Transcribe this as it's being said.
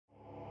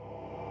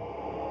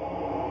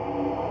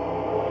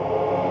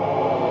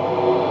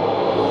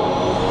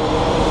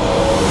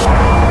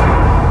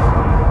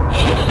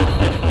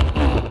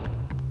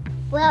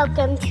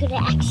to the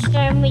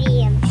Extra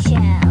Medium Show.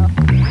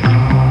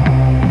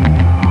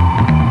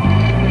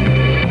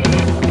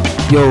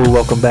 Yo,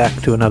 welcome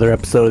back to another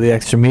episode of the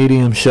Extra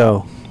Medium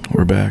Show.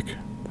 We're back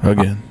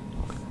again.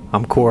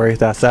 I'm Corey.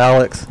 That's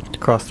Alex.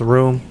 Across the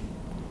room.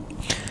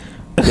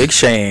 Big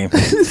shame.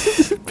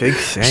 Big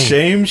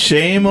shame.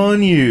 Shame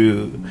on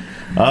you.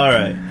 All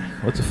right.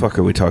 What the fuck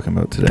are we talking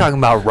about today? Talking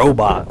about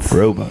robots.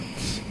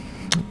 Robots.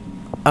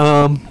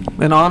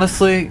 And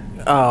honestly,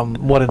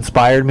 what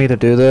inspired me to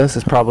do this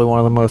is probably one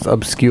of the most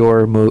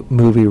obscure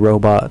movie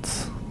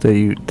robots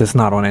that's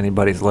not on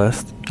anybody's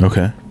list.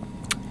 Okay.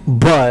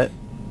 But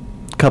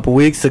a couple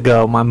weeks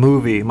ago, my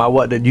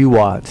What Did You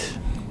Watch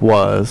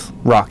was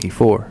Rocky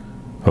 4.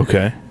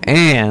 Okay.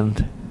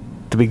 And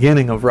the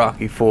beginning of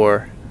Rocky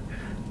 4,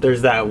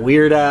 there's that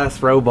weird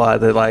ass robot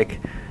that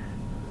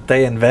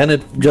they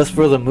invented just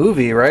for the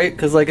movie, right?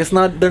 Because they're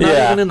not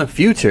even in the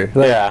future.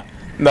 Yeah.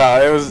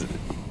 No, it was.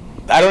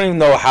 I don't even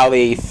know how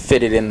they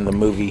fit it in the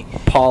movie.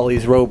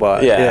 Paulie's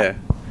robot. Yeah.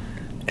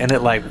 And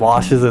it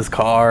washes his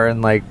car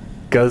and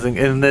goes in,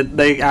 and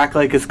they act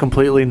like it's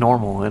completely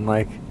normal and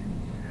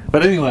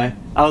But anyway,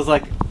 I was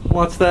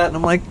watch that,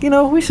 and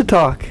I'm we should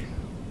talk.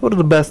 What are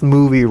the best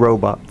movie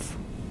robots?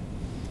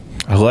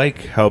 I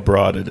like how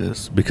broad it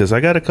is because I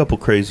got a couple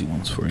crazy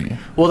ones for you.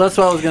 Well, that's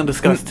what I was going to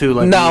discuss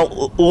too. Now,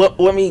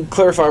 let me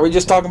clarify. Are we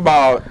just talking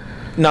about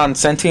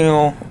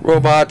non-sentient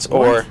robots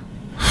or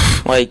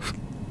like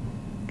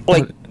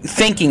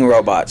thinking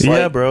robots?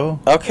 Yeah, bro.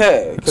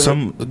 Okay.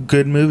 Some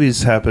good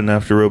movies happen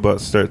after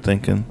robots start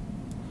thinking.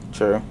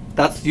 True.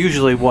 That's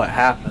usually what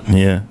happens.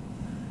 Yeah.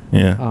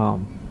 Yeah.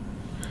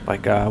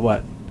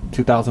 What?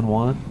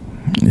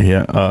 2001?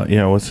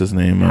 Yeah. What's his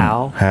name?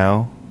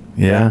 Hal.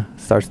 Yeah.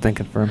 Starts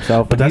thinking for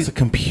himself. But that's a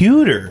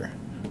computer.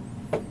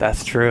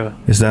 That's true.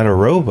 Is that a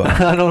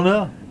robot? I don't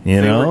know.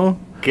 You know?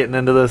 We're getting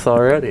into this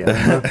already. I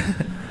don't know.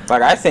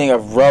 I think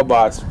of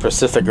robots,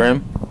 Pacific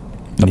Rim.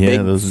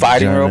 Those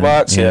fighting giant,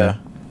 robots. Yeah.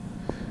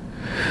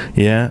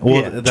 Yeah.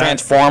 Well,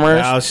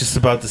 Transformers. I was just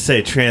about to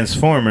say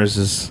Transformers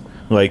is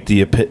like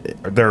they're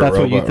That's a robot,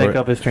 what you think right?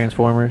 of as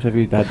Transformers. If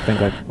you had to think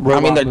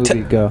robot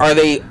movie, go. Are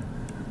they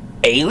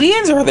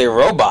aliens or are they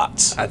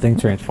robots? I think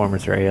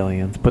Transformers are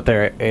aliens, but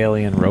they're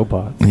alien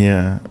robots.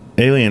 Yeah,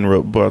 alien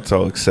robots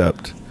I'll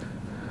accept.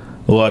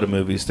 A lot of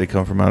movies they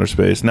come from outer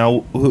space.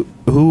 Now,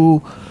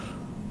 who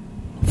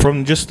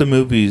from just the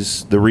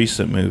movies, the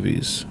recent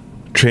movies,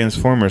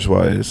 Transformers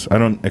wise, I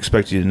don't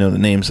expect you to know the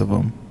names of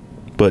them,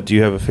 but do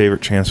you have a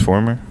favorite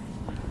Transformer?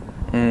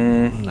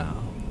 No.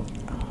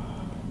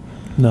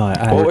 No,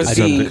 what was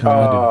he?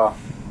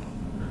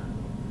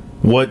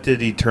 What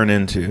did he turn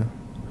into?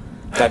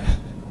 That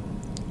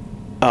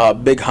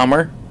big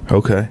Hummer.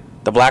 Okay.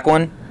 The black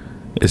one.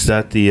 Is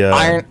that the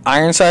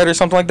Ironside or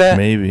something like that?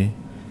 Maybe.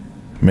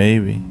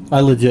 I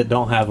legit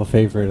don't have a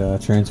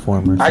favorite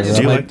Transformer.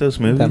 Do you like those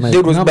movies?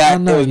 Dude was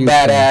bad. It was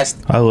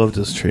badass. I love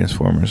those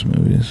Transformers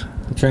movies.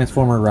 The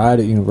Transformer ride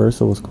at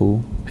Universal was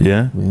cool.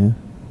 Yeah. Yeah,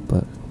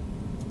 but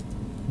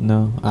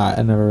no, I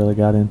never really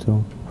got into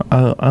them.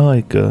 I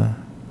like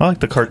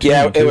the cartoon.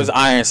 Yeah, too. it was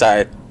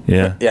Ironside.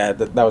 Yeah. Yeah,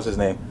 that was his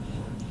name.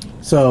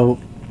 So,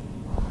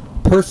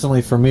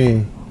 personally, for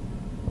me,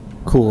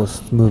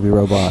 coolest movie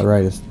robot,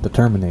 right, is the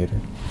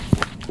Terminator.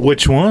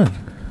 Which one?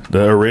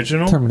 The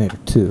original? Terminator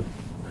 2.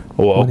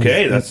 Well,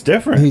 okay, that's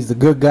different. He's the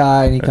good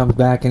guy, and he comes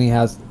back, and he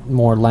has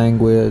more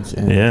language.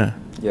 And Yeah.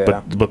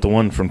 But the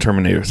one from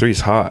Terminator 3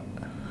 is hot.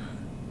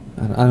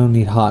 I don't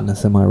need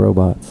hotness in my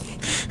robots.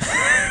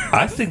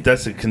 I think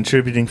that's a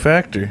contributing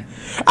factor.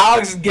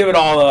 Alex give it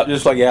all up,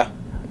 just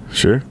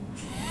Sure.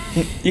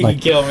 you can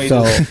kill me.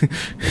 So,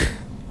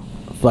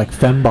 like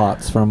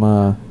fembots from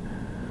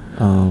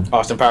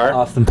Austin Powers.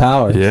 Austin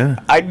Powers. Yeah.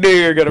 I knew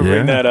you were gonna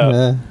bring that up.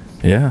 Yeah.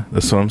 Yeah,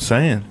 that's what I'm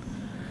saying.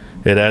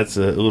 It adds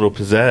a little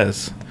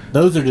pizzazz.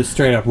 Those are just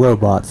straight up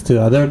robots too.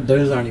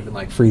 Those aren't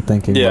even free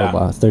thinking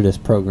robots. They're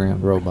just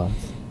programmed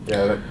robots.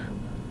 Yeah,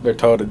 they're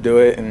told to do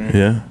it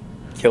and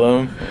kill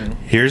him.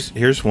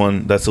 Here's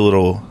one that's a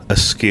little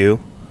askew.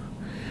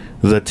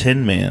 The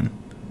Tin Man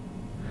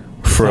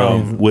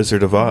from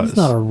Wizard of Oz. He's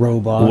not a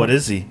robot. What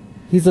is he?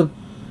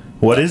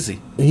 What is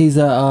he? He's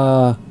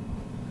a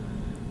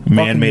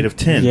man made of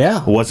tin.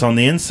 Yeah. What's on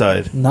the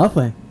inside?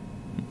 Nothing.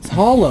 It's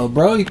hollow,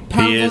 bro. You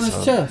pound on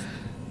his chest.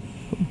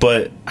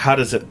 But how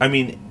does it? I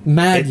mean,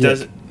 magic. It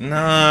doesn't.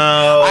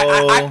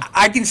 No.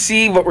 I can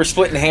see what we're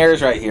splitting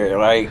hairs right here.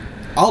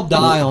 I'll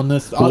die on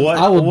this. I will die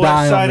on this. What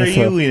side are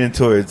you leaning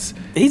towards?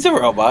 He's a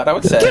robot, I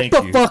would say.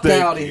 Get the fuck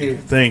out of here.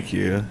 Thank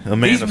you. A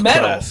man He's of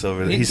metal. class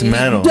over there. He's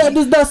metal.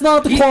 That's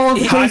not the How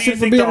do you qualification for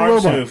think being the a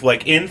arms robot. move?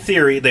 In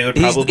theory, they would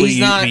probably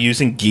be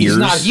using gears. He's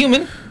not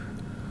human.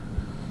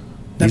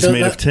 He's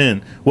made of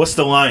tin. What's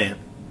the lion?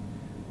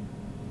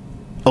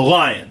 A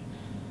lion.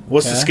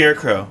 What's the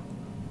scarecrow?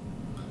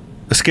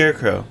 A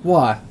scarecrow.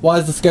 Why? Why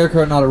is the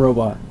scarecrow not a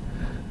robot?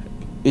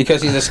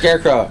 Because he's a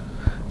scarecrow.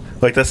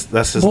 That's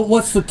just But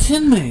what's the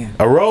Tin Man?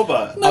 a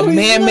robot. No, A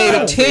man made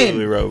of Absolutely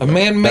tin. robot. A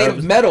man made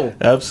of metal.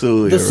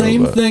 Absolutely. The a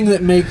same robot. thing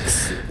that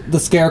makes the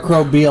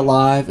scarecrow be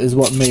alive is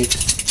what makes.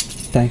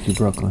 Thank you,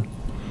 Brooklyn.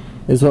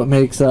 Is what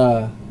makes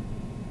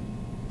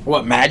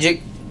What,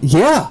 magic?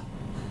 Yeah.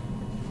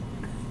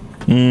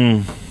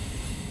 Mm.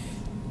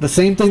 The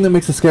same thing that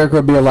makes the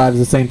Scarecrow be alive is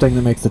the same thing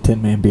that makes the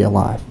Tin Man be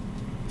alive.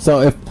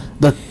 So if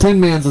the Tin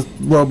Man's a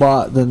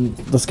robot, then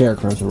the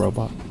Scarecrow's a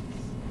robot.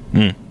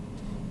 Mm.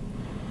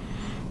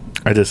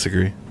 I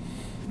disagree.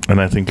 And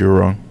I think you're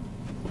wrong.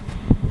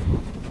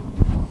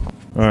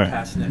 Alright.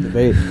 Passionate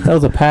debate. That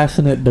was a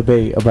passionate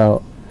debate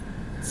about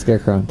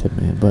Scarecrow and Tin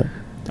Man, but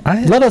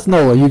I let us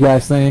know what you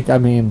guys think. I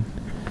mean,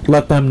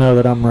 let them know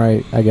that I'm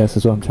right, I guess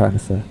is what I'm trying to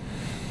say.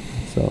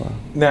 So,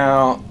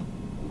 Now,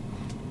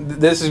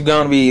 this is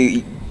going to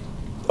be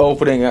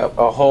opening up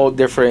a whole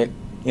different,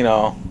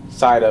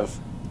 side of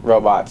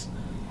robots.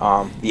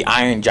 The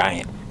Iron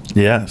Giant.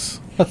 Yes.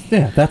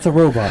 that's a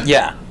robot.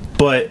 Yeah.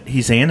 But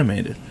he's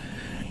animated.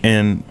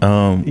 And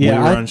we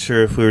Yeah, were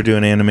unsure if we were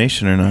doing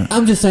animation or not.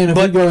 I'm just saying, if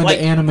But, we go into like-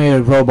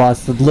 animated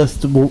robots, the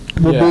list will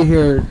Yeah. be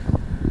here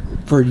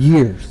for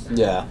years.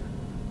 Yeah.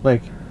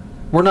 Like,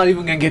 we're not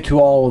even gonna get to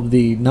all of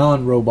the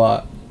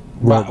non-robot,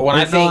 But when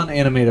I think-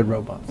 non-animated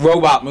robots.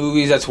 Robot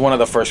movies, that's one of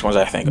the first ones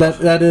I think of.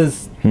 That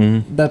is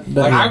Mhm. that.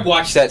 Like, yeah. I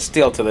watch that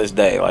still to this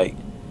day. Like,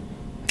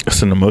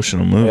 It's an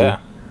emotional movie. yeah.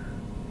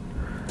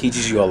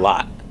 Teaches you a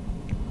lot.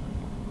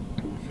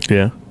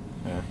 Yeah.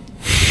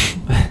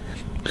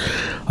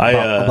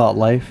 about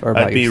life or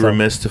about I'd be yourself?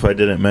 remiss if I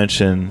didn't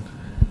mention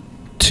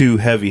two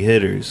heavy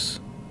hitters,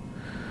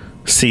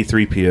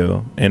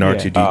 C-3PO and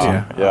R2-D2.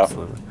 Yeah.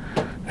 Absolutely.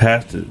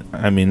 Have to.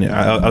 I mean,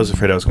 I was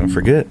afraid I was going to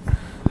forget.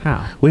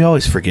 How? We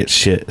always forget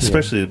shit,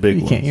 especially the big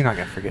You can't. ones. You're not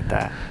gonna forget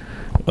that.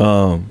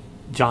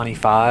 Johnny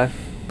 5,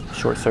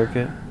 Short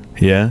Circuit.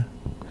 Yeah.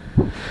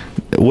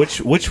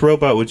 Which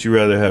robot would you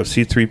rather have,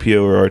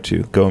 C-3PO or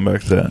R2? Going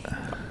back to that,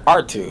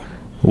 R2.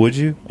 would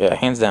you? Yeah,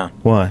 hands down.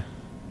 Why?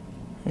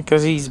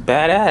 Because he's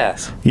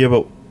badass. Yeah,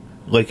 but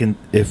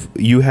if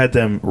you had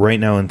them right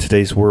now in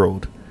today's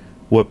world,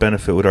 what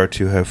benefit would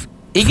R2 have?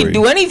 He for can you?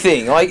 do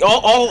anything. Like,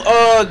 all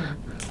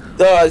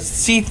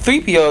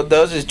C-3PO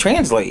does is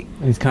translate.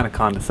 He's kind of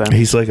condescending.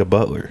 He's like a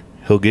butler.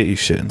 He'll get you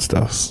shit and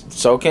stuff.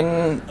 So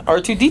can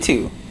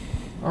R2-D2.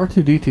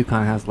 R2-D2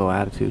 kind of has low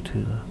attitude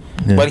too, though.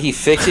 Yeah. But he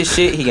fixes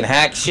shit. He can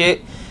hack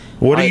shit.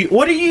 What are Like- you?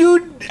 What are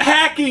you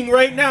hacking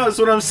right now? Is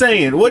what I'm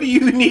saying. What do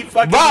you need?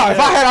 Fucking. Bro, if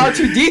I had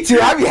R2-D2,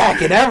 I'd be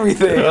hacking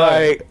everything.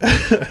 Like,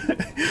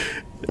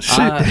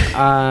 shit.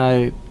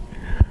 I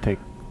take.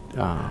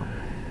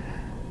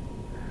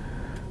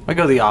 I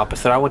go the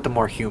opposite. I went the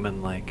more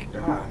human, like,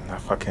 nah,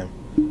 fuck him.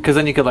 because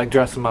then you could like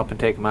dress him up and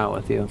take him out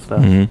with you and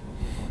stuff.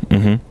 Mm-hmm.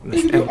 Mm-hmm.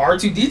 You can do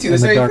R2-D2 In the the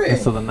same darkness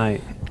thing. of the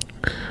night.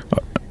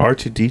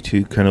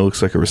 R2-D2 kind of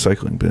looks like a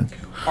recycling bin.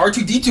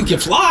 R2-D2 can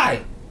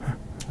fly.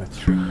 That's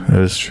true.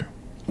 That is true.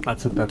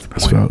 That's a That's a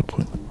point. valid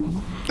point.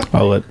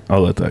 I'll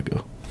let that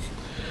go.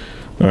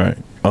 All right.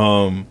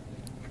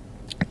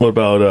 What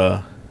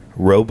about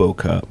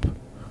RoboCop?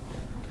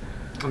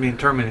 I mean,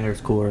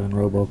 Terminator's cooler than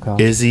RoboCop.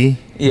 Is he?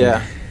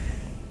 Yeah.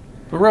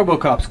 But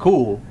RoboCop's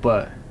cool,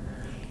 but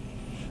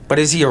But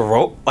is he a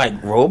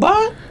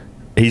robot?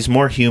 He's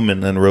more human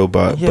than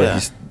robot, Yeah.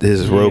 but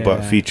his robot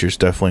Yeah. features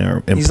definitely are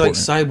important. He's like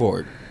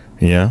Cyborg.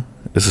 Yeah?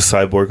 Is a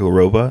cyborg a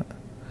robot?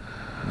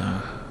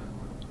 No.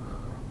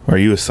 Are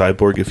you a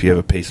cyborg if you have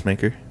a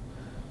pacemaker?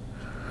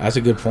 That's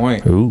a good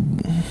point. Ooh.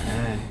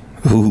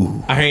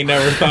 Ooh. I ain't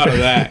never thought of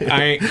that.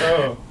 I ain't.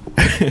 Oh.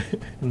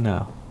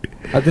 no.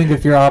 I think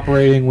if you're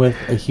operating with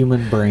a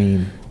human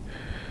brain,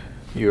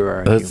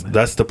 you're a human.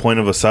 That's the point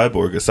of a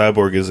cyborg. A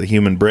cyborg is a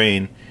human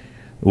brain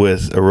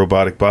with a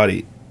robotic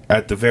body,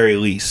 at the very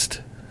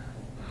least.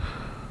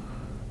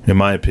 In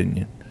my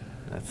opinion.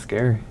 That's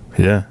scary.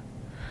 Yeah.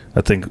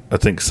 I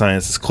think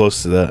science is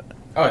close to that.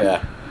 Oh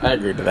yeah, I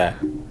agree to that.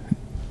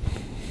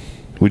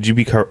 Would you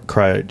be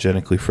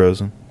cryogenically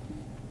frozen?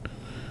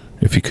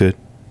 If you could,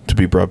 to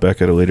be brought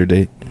back at a later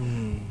date?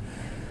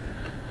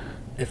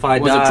 If I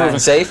Was it proven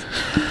safe?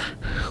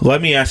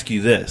 Let me ask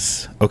you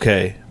this,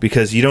 okay?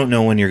 Because you don't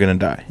know when you're going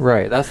to die.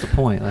 Right, that's the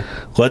point. Like,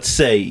 Let's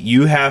say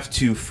you have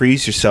to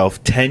freeze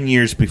yourself 10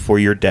 years before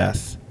your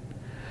death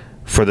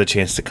for the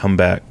chance to come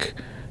back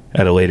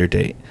at a later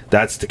date.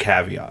 That's the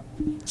caveat.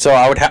 So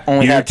I would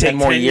only You have take 10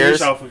 more 10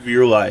 years. off of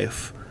your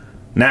life.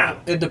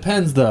 Now. it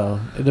depends, though.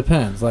 It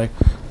depends. Like,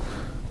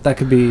 that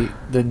could be,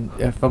 then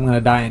if I'm going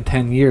to die in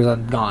 10 years,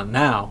 I'm gone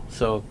now.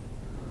 So,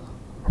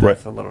 Right.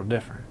 that's a little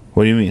different.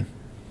 What do you mean?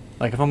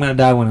 Like, if I'm going to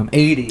die when I'm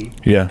 80,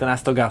 Yeah. then I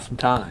still got some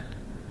time.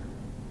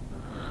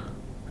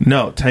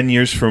 No, 10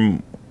 years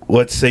from,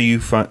 let's say you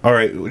find, all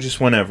right, just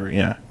whenever,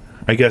 yeah.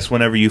 I guess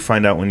whenever you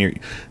find out when you're,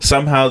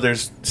 somehow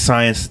there's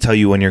science to tell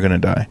you when you're going to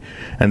die.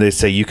 And they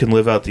say you can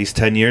live out these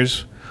 10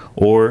 years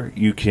or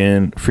you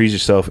can freeze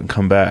yourself and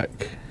come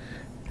back.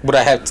 Would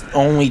I have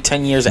only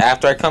 10 years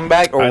after I come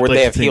back, or I'd would like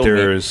they to have think healed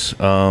me? there's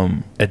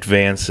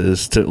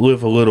advances to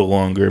live a little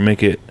longer,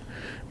 make it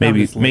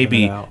just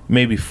living it out.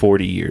 maybe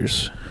 40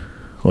 years,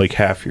 like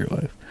half your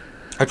life.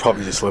 I'd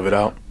probably just live it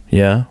out.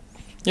 Yeah.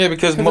 Yeah,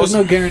 because There's most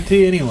no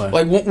guarantee anyway.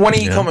 like when are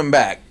you Yeah. coming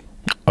back?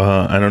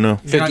 I don't know.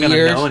 you're not 50 going to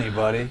years? know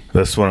anybody.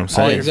 That's what I'm All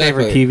saying. your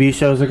favorite TV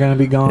shows are going to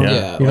be gone.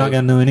 Yeah. You're not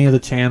going to know any of the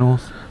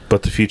channels.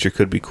 But the future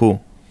could be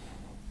cool.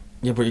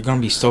 Yeah, but you're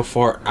gonna be so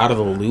far out of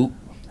the loop.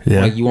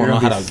 Yeah. Like you won't You're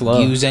know gonna how be to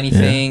slow. use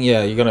anything.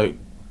 Yeah, you're gonna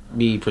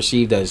be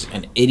perceived as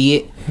an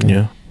idiot.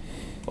 Yeah.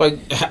 Like,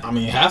 I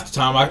mean, half the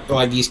time,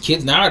 like these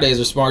kids nowadays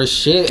are smart as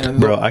shit. And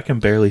Bro, I can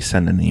barely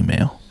send an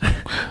email.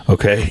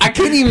 Okay. I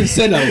couldn't even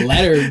send a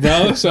letter,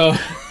 bro. So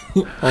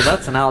Well,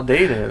 that's an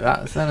outdated.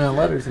 Sending a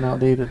letter's an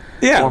outdated.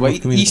 yeah, form but of you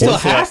communication. still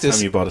When's the have last to.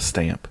 time you bought a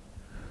stamp?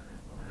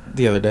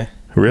 The other day,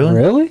 Really?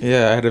 Really?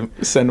 yeah, I had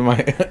to send my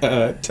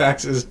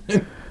taxes. Oh,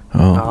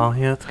 Oh,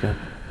 yeah, that's good.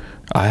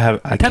 I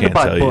I tend to can't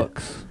buy tell you.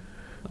 books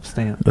of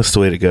stamps. That's the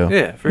way to go.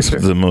 Yeah, for It's sure.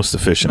 the most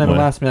And efficient it'll way.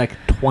 last me like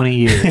 20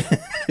 years.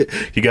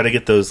 You got to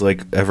get those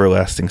like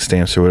everlasting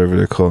stamps or whatever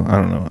they're called.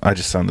 I don't know. I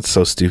just sounded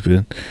so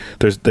stupid.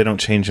 They don't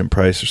change in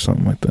price or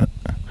something like that.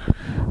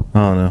 I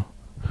don't know.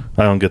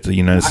 I don't get the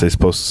United States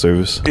Postal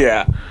Service.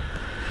 Yeah,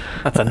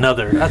 That's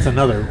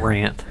another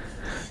rant.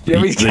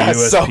 yeah, we The got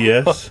so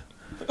USPS.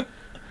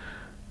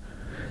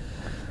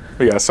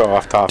 we got so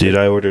off topic. Dude,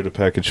 I ordered a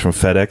package from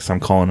FedEx. I'm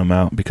calling them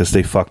out because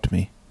they fucked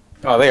me,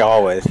 Oh, they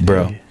always.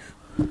 bro.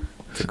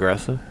 It's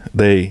aggressive.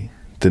 They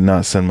did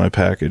not send my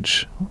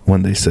package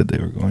when they said they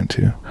were going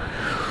to.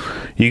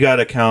 You got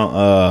to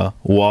count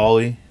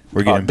Wally.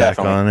 We're getting back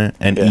definitely. on it.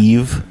 And Yeah.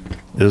 Eve.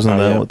 Isn't Oh,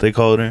 that yeah. what they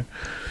called her?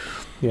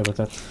 Yeah, but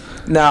that's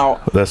Now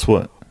That's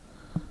what.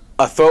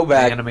 a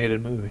throwback.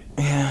 animated movie.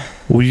 Yeah.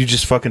 Well, you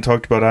just fucking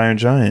talked about Iron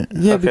Giant.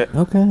 Yeah. Okay.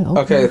 Okay.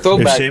 Okay, If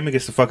throwback. Shayma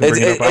gets to fucking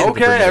bring It's- it up, I get to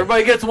bring Okay, it up.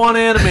 everybody gets one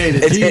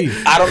animated.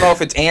 Jeez. I don't know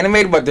if it's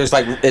animated, but there's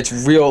like it's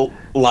real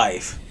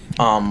life.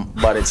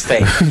 But it's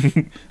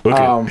fake.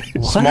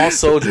 Okay. Small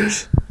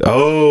soldiers.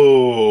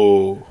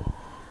 Oh,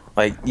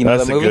 Like you know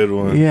that's the a movie. good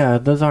one. Yeah,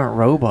 those aren't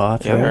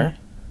robots. Yeah, right?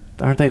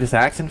 they're Aren't they just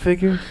action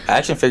figures?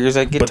 action figures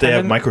that get. But they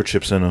have turned in-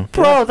 microchips in them.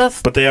 Bro,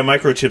 that's But they have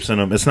microchips in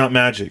them. It's not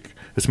magic.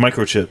 It's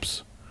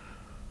microchips.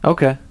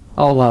 okay.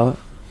 I'll allow it.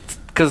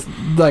 Because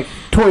like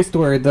Toy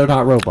Story, they're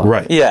not robots.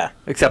 Right. Yeah,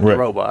 Except Right. the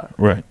robot.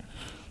 Right.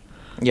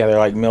 yeah, they're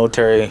like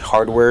military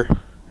hardware.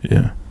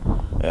 Yeah.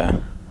 Yeah,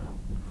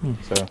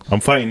 so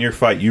I'm fighting your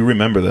fight. You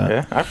remember that?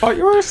 yeah, I fought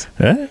yours.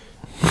 Eh?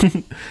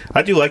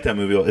 I do like that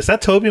movie. Is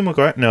that Tobey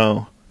Maguire?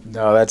 No.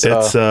 No, that's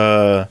It's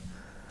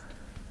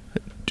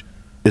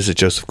is it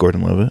Joseph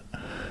Gordon-Levitt?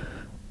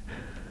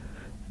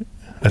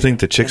 I think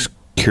the chick's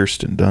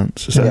Kirsten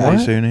Dunst. Is that how you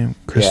What? say her name?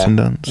 Kristen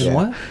Yeah. Dunst. Yeah.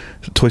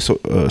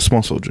 What?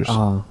 Small Soldiers.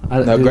 Oh,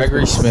 No, dude,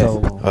 Gregory it's Smith.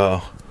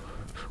 Oh.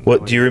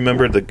 What do you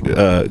remember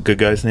the good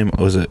guy's name?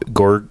 Was it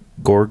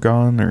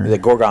Gorgon or the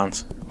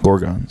Gorgons.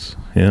 Gorgons?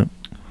 Yeah.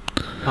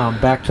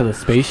 Back to the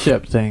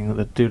spaceship thing.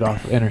 The dude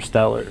off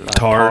Interstellar.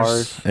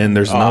 Tars. And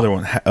there's Oh. another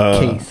one.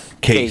 Case.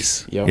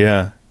 Case, yep.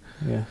 Yeah.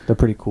 Yeah, they're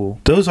pretty cool.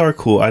 Those are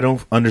cool. I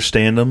don't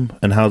understand them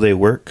and how they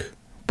work,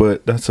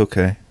 but that's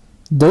okay.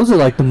 Those are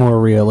like the more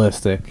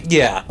realistic.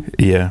 Yeah,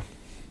 Yeah.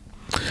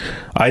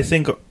 I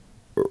think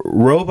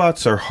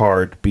robots are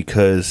hard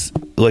because,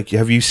 like,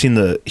 have you seen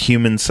the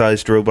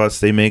human-sized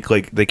robots they make?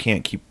 Like, they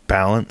can't keep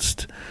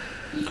balanced.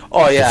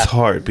 oh yeah, It's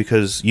hard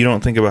because you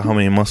don't think about how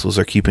many muscles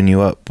are keeping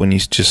you up when you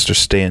just are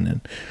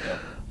standing.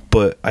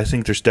 But I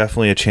think there's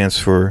definitely a chance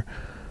for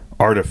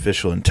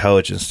artificial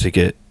intelligence to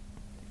get.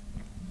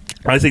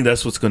 I think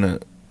that's what's gonna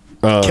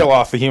kill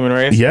off the human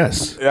race.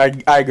 Yes.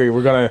 I agree.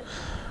 We're gonna.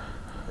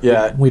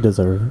 Yeah, We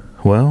deserve it.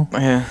 Well,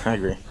 yeah, I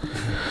agree.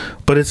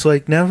 but it's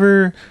like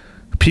never.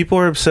 People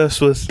are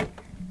obsessed with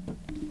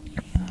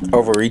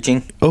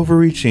Overreaching.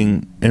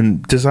 overreaching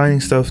and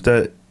designing stuff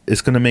that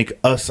is going to make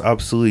us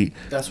obsolete.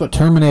 That's what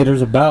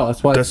Terminator's about.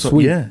 That's why That's it's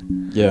what, sweet.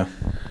 yeah,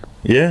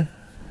 Yeah.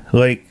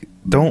 like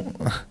don't.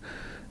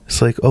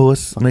 It's like, oh,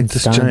 let's Fucking make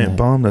this Skynet. giant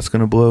bomb that's going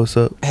to blow us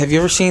up. Have you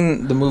ever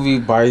seen the movie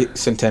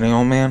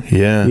Bicentennial Man?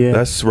 Yeah, Yeah.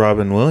 that's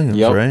Robin Williams,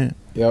 Yep. right?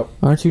 Yep.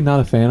 Aren't you not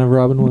a fan of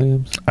Robin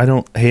Williams? I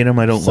don't hate him.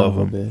 I don't Son love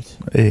of a him. bitch.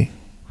 Hey,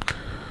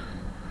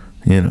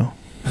 you know,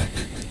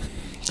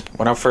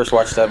 When I first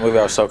watched that movie,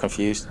 I was so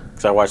confused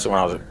because I watched it when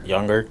I was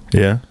younger.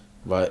 yeah.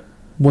 But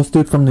What's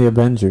dude from the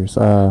Avengers?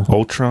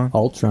 Ultron,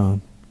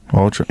 Ultron.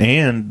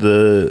 and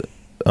the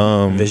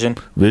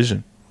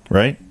Vision,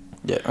 right?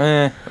 yeah,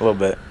 a little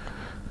bit.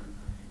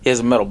 He has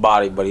a metal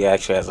body, but he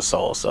actually has a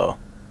soul. So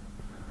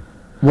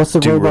What's the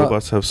Do robot?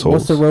 robots have souls?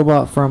 What's the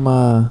robot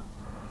from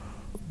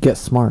Get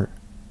Smart?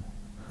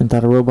 Isn't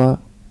that a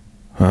robot?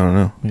 I don't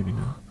know. Maybe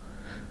not.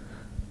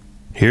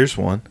 Here's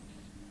one,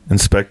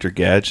 Inspector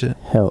Gadget.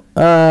 Hell,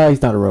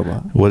 he's not a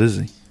robot. What is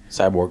he?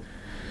 Cyborg.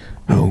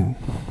 Oh,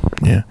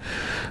 yeah,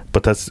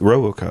 but that's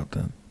RoboCop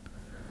then.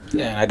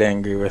 Yeah, and I didn't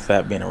agree with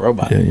that being a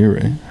robot. Yeah, you're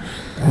right.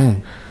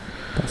 Dang,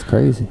 that's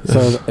crazy. So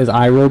is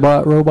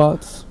iRobot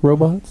robots?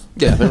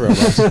 Yeah, they're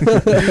robots.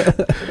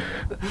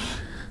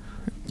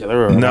 Yeah, they're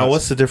robots. Now,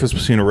 what's the difference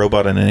between a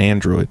robot and an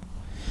android?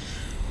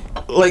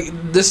 like?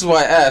 This is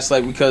why I asked.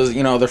 Like, because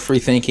they're free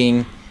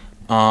thinking.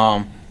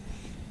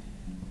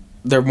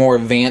 They're more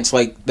advanced.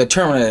 Like the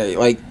Terminator,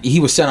 like he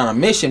was sent on a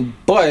mission,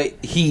 but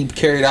he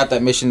carried out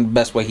that mission the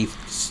best way he,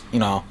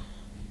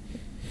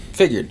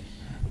 figured.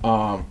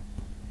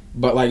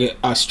 But like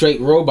a straight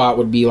robot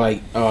would be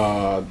like,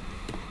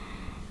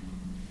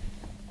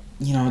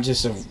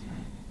 just a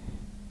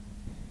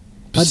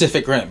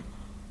Pacific Rim.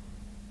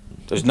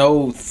 There's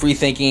no free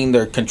thinking.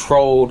 They're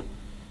controlled.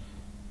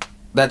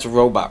 That's a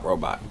robot.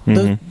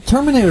 The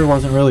Terminator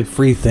wasn't really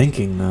free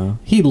thinking though.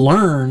 He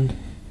learned.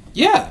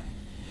 Yeah.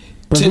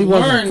 But To he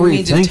wasn't learn free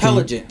means thinking.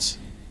 intelligence.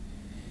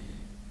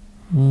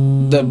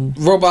 The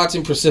robots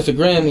in Pacific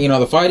Rim,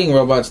 the fighting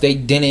robots,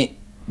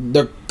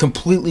 they're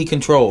completely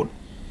controlled.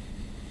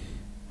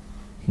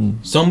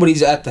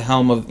 Somebody's at the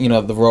helm of,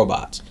 the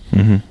robots.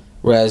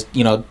 Whereas,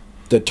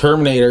 the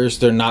Terminators,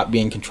 they're not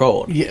being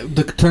controlled. Yeah,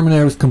 the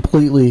Terminator was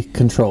completely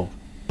controlled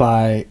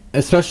by,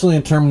 especially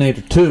in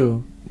Terminator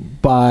 2,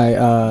 by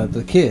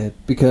the kid,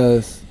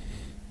 because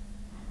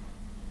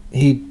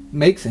he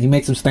makes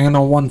him stand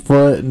on one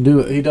foot and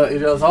he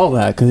does all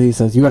that because he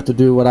says you have to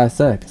do what I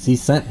said because he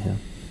sent him,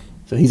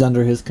 so he's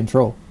under his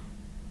control.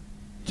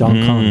 John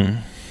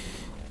Connor.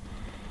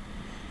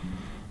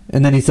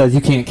 And then he says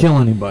you can't kill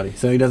anybody,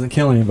 so he doesn't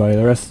kill anybody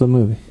the rest of the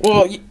movie.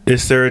 Well,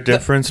 Is there a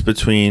difference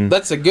between?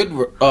 that's a good.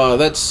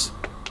 That's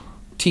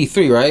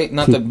T3, right?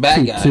 Not the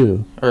bad guy.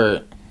 T2.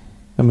 Or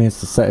I mean,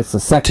 it's the second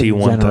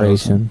T1000.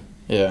 generation.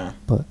 yeah,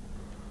 But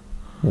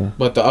yeah,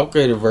 but the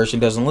upgraded version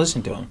doesn't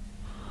listen to him.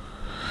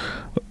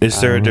 Is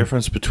there a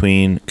difference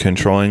between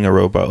controlling a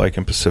robot like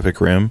in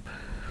Pacific Rim,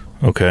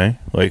 okay,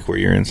 like where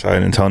you're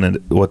inside and telling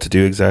it what to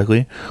do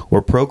exactly,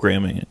 or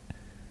programming it?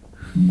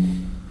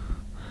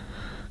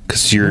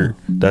 Because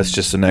that's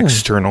just an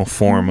external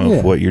form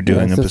of what you're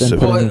doing it's in just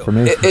Pacific. inputting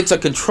information. It's a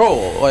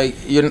control,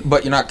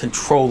 but you're not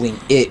controlling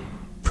it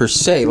per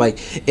se.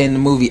 Like in the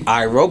movie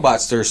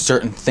iRobots, there's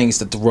certain things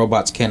that the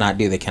robots cannot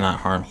do. They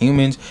cannot harm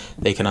humans.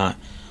 They cannot.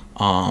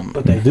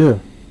 But they do.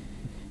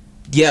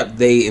 Yeah,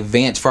 they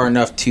advance far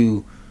enough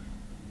to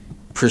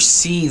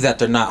perceive that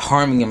they're not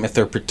harming them if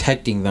they're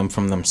protecting them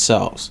from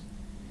themselves.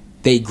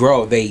 They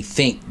grow. They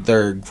think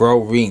they're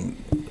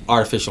growing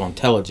artificial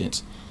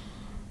intelligence.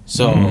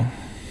 So.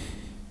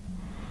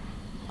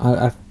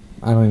 I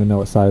don't even know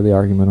what side of the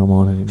argument I'm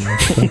on anymore.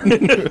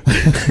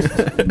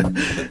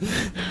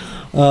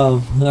 All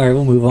right,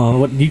 we'll move on.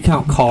 What do you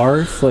count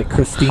Cars like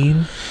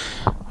Christine?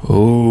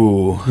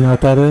 Ooh, You know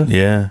what that is?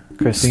 yeah,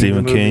 Christine,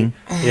 Stephen the movie. King.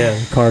 Yeah,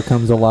 the car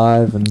comes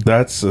alive and.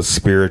 That's a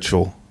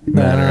spiritual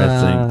matter,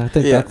 I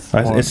think Yeah. that's.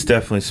 it's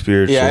definitely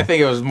spiritual. Yeah, I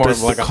think it was more But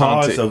of like the a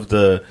cause haunted. of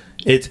the.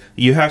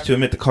 You have to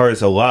admit the car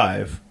is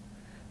alive.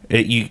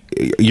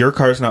 Your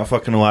car's not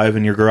fucking alive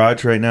in your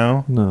garage right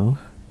now. No,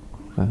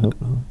 I hope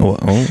not.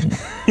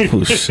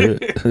 Oh shit!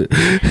 If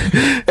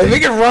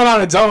it can run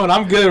on its own,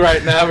 I'm good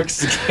right now because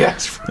the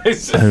gas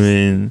prices. I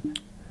mean,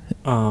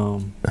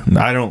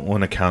 I don't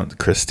want to count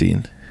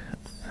Christine.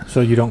 So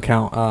you don't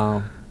count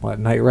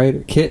Knight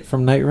Rider, Kit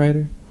from Knight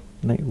Rider,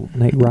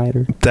 Knight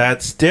Rider.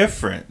 That's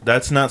different.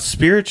 That's not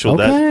spiritual.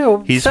 Okay, well,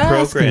 He's just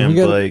asking. programmed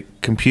You gotta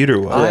like computer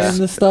Iron wise.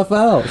 this stuff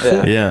out.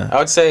 Yeah. Yeah. I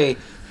would say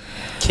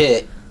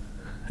Kit.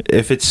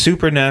 If it's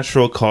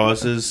supernatural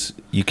causes,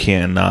 you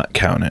cannot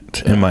count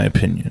it, in my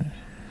opinion.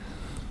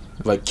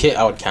 Like Kit,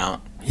 I would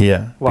count.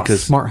 Yeah, Wow,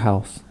 because Smart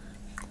House.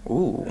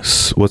 Ooh.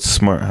 What's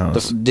Smart The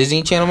House?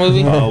 Disney Channel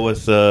movie? Oh,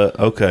 with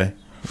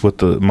with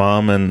the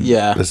mom and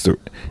Yeah.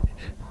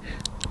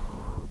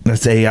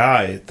 that's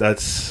AI.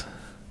 That's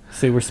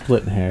See, we're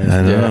splitting hairs.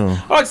 I know.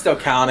 Yeah. I would still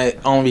count it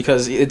only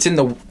because it's in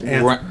the And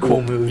it's a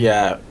cool movie.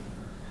 Yeah.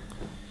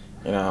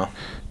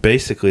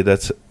 Basically,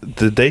 that's.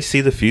 Did they see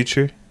the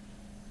future?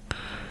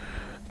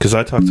 Because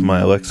I talk to my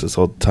Alexas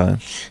all the time.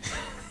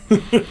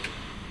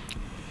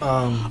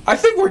 I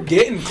think we're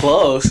getting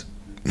close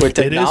with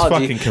It is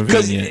technology. fucking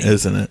convenient,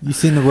 isn't it? You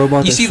seen the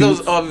robot? You that see those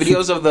shoots-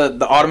 videos of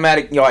the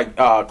automatic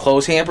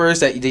clothes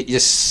hampers that you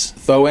just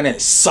throw in and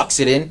it sucks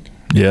it in?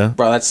 Yeah,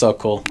 Bro, that's so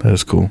cool.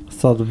 that's cool. I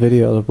saw the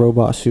video of the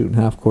robot shooting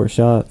half-court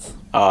shots.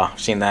 Oh,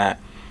 seen that.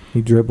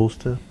 He dribbles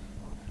too.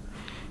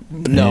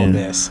 No Yeah.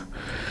 miss.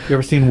 You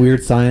ever seen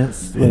Weird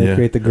Science where Yeah. they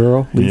create the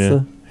girl,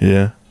 Lisa?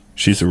 Yeah,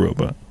 she's a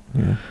robot.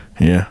 Yeah.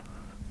 Yeah,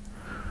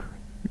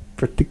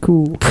 Pretty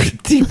cool.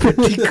 pretty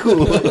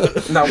cool.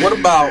 Now, what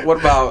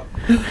about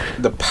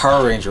the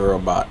Power Ranger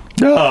robot?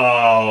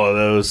 Oh,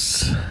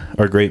 those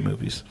are great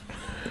movies.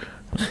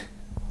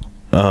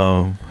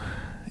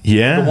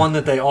 Yeah. The one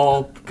that they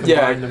all combined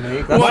Yeah. to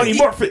make. Well, Mighty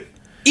Morphin.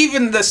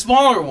 Even the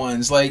smaller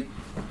ones, those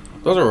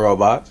are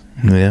robots.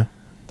 Yeah,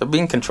 They're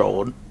being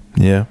controlled.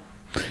 yeah.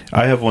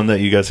 I have one that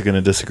you guys are going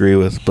to disagree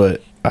with,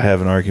 but I have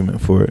an argument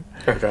for it.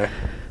 Okay.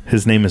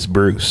 His name is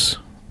Bruce.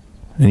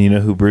 And you know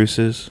who Bruce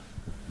is?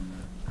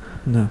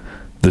 No.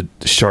 The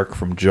shark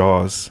from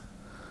Jaws.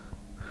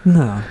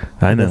 No.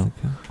 I know.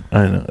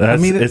 I know. I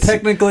mean,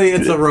 technically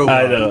it's a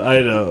robot. I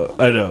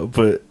know,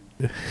 but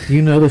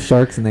You know the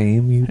shark's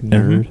name, you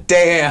nerd.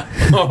 Damn.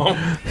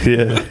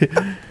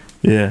 yeah.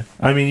 Yeah.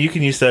 I mean, you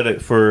can use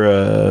that for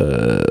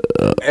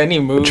Any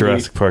movie.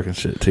 Jurassic Park and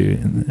shit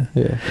too.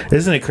 Yeah.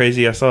 Isn't it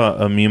crazy? I saw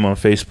a meme on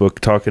Facebook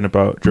talking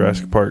about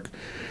Jurassic Park,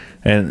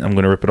 and I'm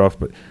gonna rip it off,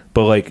 but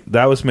like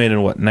that was made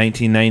in what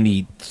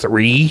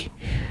 1993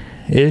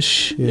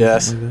 ish.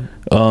 Yes. something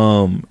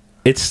like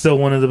It's still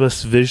one of the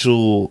best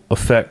visual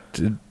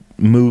effect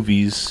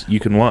movies you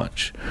can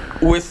watch.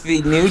 With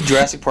the new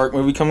Jurassic Park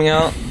movie coming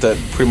out, that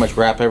pretty much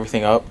wrap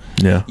everything up.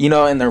 Yeah. You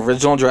know, in the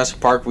original Jurassic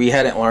Park, we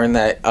hadn't learned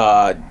that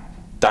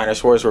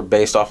dinosaurs were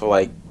based off of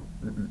like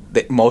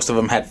most of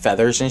them had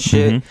feathers and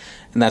shit,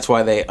 and that's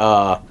why they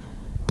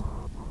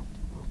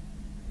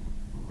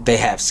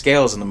have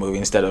scales in the movie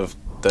instead of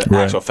the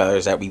actual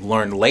feathers that we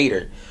learned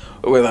later.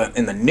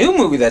 In the new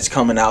movie that's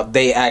coming out,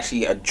 they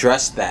actually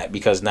addressed that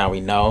because now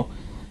we know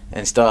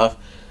and stuff.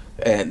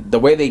 And the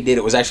way they did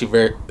it was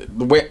actually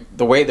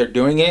the way they're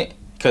doing it,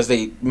 because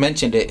they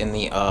mentioned it in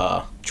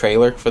the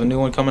trailer for the new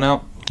one coming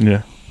out.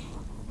 Yeah.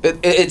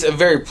 It's a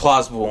very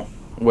plausible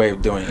way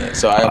of doing it,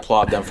 so I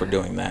applaud them for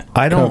doing that.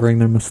 Covering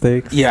their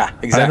mistakes. Yeah,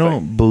 exactly. I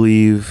don't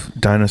believe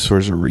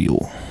dinosaurs are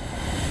real.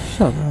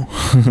 Shut up.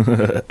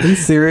 Are you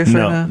serious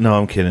right now? No,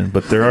 I'm kidding.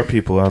 But there are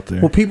people out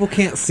there. Well, people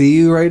can't see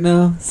you right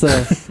now, so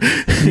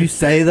you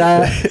say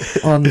that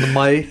on the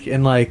mic,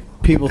 and like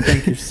people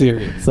think you're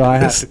serious. So I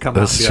have to come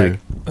out. That's true.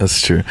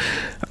 That's true.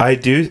 I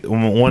do.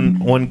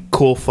 One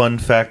cool fun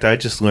fact I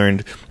just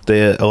learned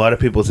that a lot of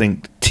people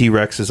think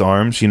T-Rex's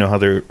arms, you know how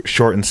they're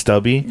short and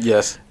stubby?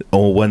 Yes.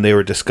 When they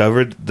were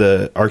discovered,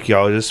 the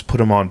archaeologists put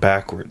them on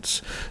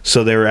backwards.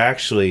 So they were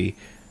actually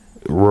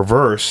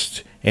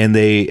reversed, and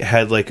they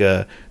had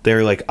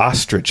they're like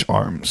ostrich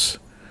arms.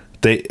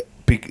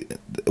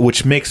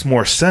 Which makes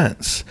more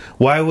sense.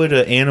 Why would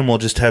an animal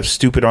just have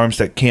stupid arms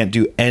that can't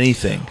do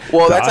anything?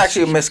 Well, that's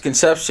actually a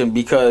misconception,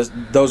 because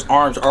those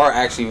arms are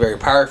actually very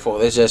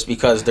powerful. It's just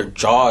because their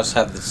jaws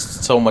have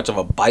so much of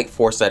a bite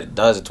force that it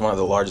does. It's one of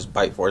the largest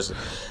bite forces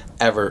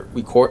ever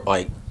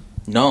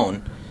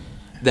known,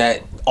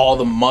 that all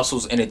the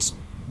muscles in its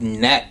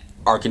neck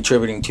are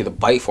contributing to the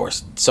bite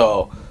force.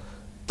 So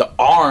the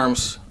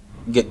arms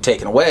get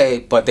taken away,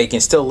 but they can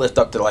still lift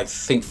up to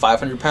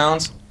 500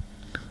 pounds.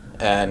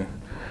 And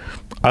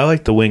I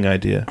like the wing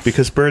idea,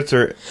 because birds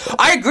are.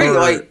 I agree.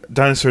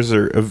 Dinosaurs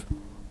are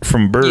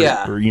from birds.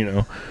 Yeah.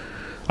 Or,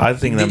 I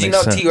think that makes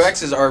sense. Did you know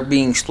T-Rexes are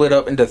being split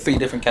up into 3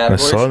 different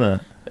categories? I saw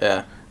that.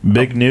 Yeah.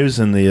 Big news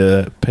in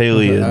the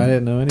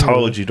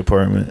paleontology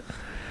department.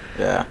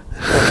 Yeah.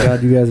 Oh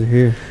God, you guys are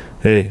here.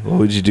 Hey, what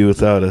would you do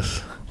without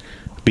us?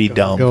 Be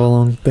dumb. Go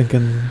along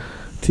thinking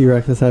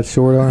T-Rexes had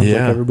short arms like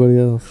everybody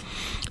else.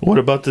 What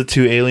about the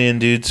 2 alien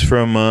dudes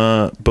from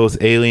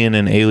both Alien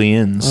and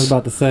Aliens? I was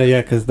about to say,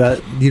 yeah, because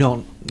that you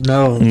don't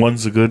know.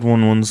 One's a good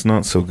one, one's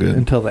not so good.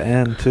 Until the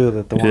end, too.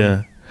 That the one.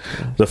 Yeah.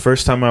 The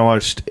first time I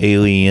watched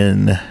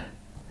Alien,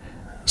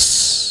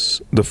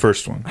 the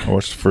first one,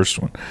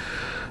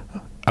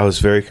 I was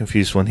very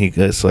confused when he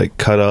gets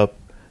cut up,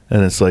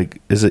 and it's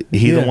is it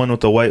he the one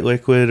with the white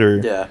liquid, or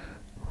yeah?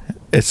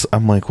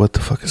 I'm like, what the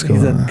fuck is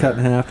going on? He's cut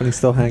in half and he's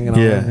still hanging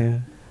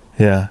on.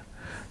 Yeah.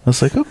 I was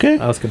like, okay.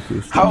 I was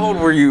confused. How old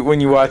were you when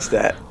you watched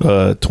that?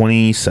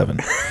 27.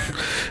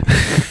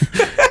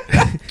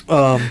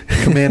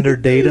 Commander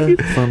Data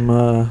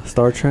from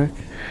Star Trek.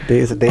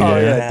 Is it Data? Oh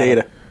yeah,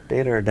 Data.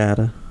 Data or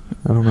Data?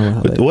 I don't know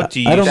how what do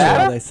you I don't know Data?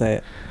 how they say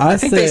it. I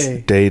think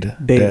say Data.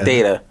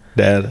 Data.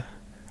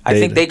 I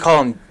think they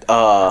call him.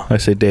 I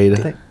say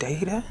Data.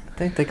 Data. I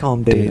think they call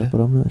him Data, but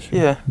I'm not sure.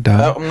 Yeah.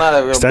 Data. I'm not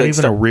a real. Is that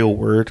even a real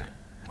word?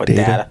 What,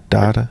 Data.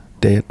 Data.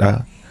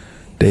 Data.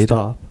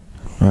 Stop.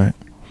 All right.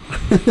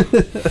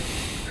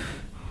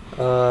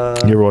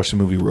 You ever watched the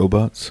movie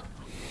Robots?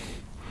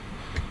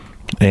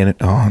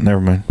 Never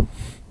mind.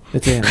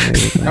 It's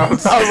animated. I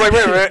was like,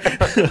 wait a minute.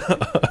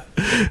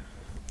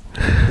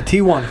 The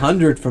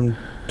T-100 from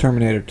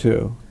Terminator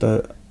 2,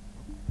 the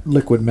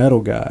liquid metal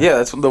guy. Yeah,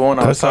 that's the one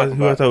I was talking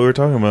about. I thought we were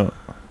talking about.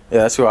 Yeah,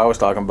 that's who I was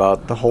talking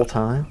about. The whole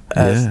time?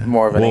 As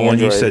more of an When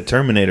android. you said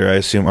Terminator, I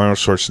assume Arnold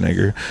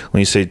Schwarzenegger. When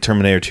you say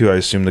Terminator 2, I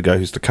assume the guy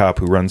who's the cop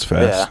who runs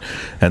fast. Yeah.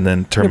 And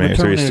then Terminator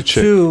 3 is the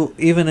chick. 2,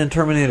 even in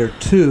Terminator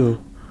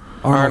 2,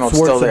 Arnold's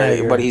still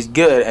there, but he's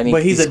good. And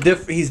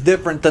he's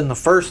different than the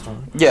first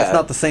one. Yeah. It's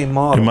not the same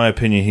model. In my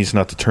opinion, he's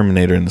not the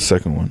Terminator in the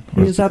second one.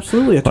 He is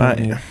absolutely a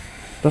Terminator.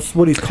 That's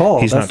what he's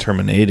called. He's not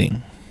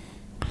terminating.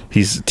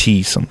 He's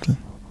T something.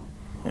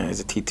 Yeah, he's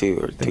a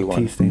T2 or T1.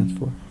 T stands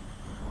for.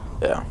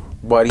 Yeah.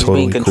 But he's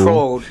Totally being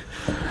controlled,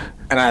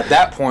 and at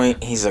that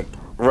point, he's a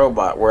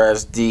robot,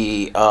 whereas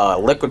the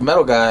liquid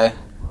metal guy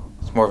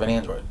is more of an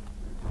android.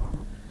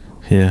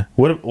 Yeah.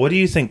 What do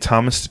you think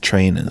Thomas the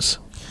Train is?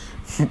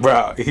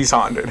 Bro, he's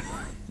haunted.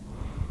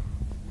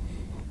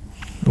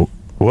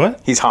 What?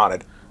 He's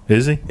haunted.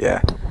 Is he?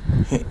 Yeah.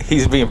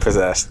 He's being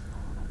possessed.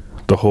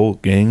 The whole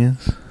gang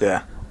is?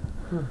 Yeah.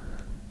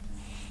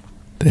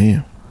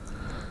 Damn.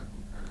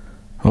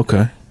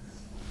 Okay.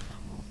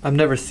 I've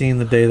never seen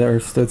The Day the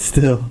Earth Stood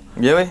Still.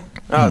 Really?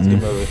 Oh, it's a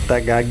good movie.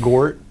 That guy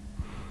Gort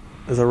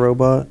is a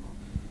robot.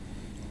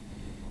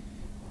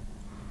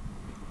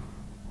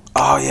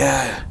 Oh,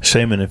 yeah.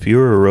 Shaman, if you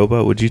were a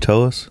robot, would you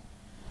tell us?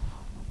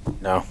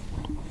 No.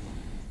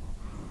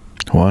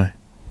 Why?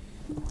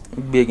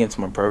 It'd be against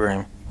my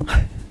programming.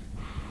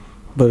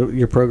 But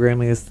your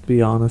programming is to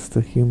be honest to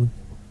humans.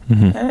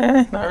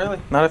 Mm-hmm. Not really.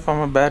 Not if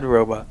I'm a bad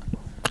robot.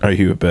 Are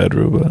you a bad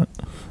robot?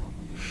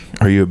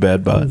 Are you a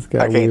bad bot?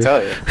 I can't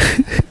tell you.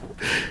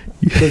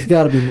 There's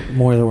got to be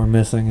more that we're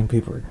missing, and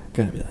people are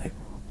going to be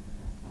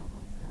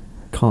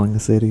calling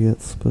us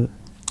idiots. But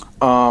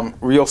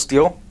Real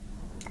Steel.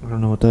 I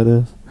don't know what that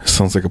is.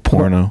 Sounds like a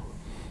porno.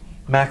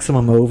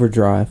 Maximum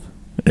Overdrive.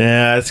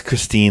 Yeah, it's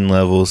Christine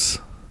levels,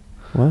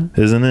 What?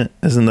 isn't it?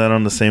 Isn't that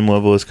on the same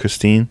level as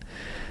Christine?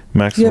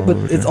 Maximum Yeah, but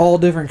Overdrive. it's all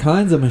different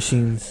kinds of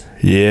machines.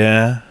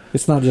 Yeah.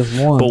 It's not just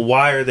one. But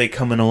why are they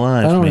coming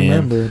alive, I don't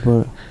man? remember,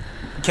 but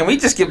Can we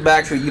just get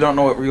back to you don't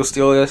know what Real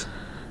Steel is?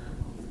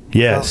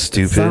 Yeah, it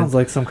stupid. sounds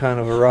like some kind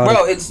of erotic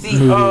Bro, it's the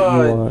movie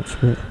you watch.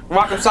 But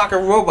Rock'em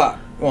Sock'em Robot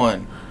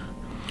one.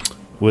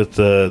 With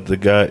the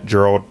guy,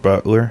 Gerald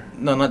Butler.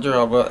 No, not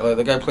Gerald, but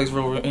the guy who plays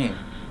Wolverine.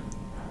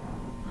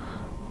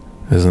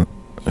 Isn't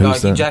No,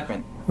 who's Hugh that?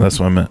 Jackman. That's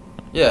what I meant.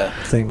 Yeah,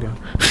 same guy.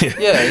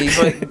 yeah. He's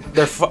like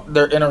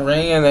they're in a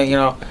ring and they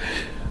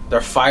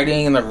they're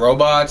fighting and they're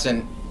robots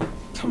and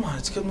come on,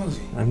 it's a good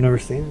movie. I've never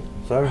seen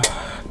it. Sorry.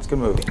 It's a good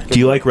movie. Do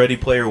you like Ready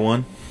Player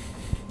One?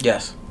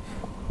 Yes,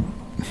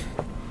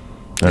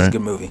 it's a Alright.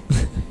 good movie.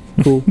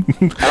 Cool.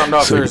 I don't know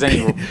if So- there's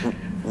any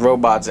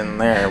robots in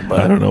there, I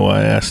but don't know why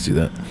I asked you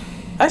that.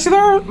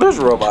 actually there's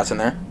robots in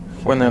there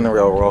when they're in the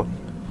real world.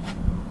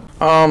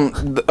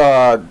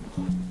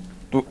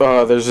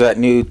 There's that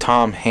new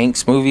Tom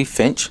Hanks movie,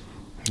 Finch.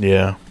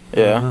 Yeah.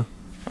 Yeah.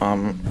 I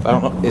don't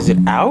know. Is it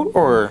out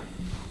or?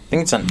 I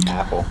think it's on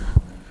Apple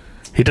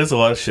He does a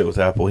lot of shit with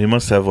Apple. He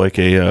must have like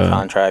a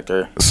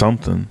contractor.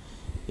 something.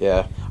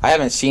 Yeah, I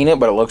haven't seen it,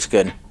 but it looks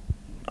good.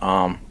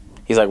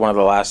 He's like one of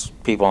the last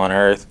people on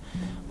Earth,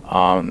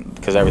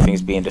 because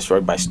everything's being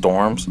destroyed by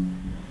storms,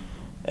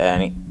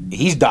 and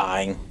he's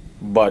dying,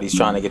 but he's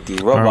trying to get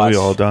these robots. Aren't we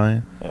all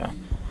dying? Yeah.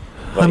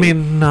 I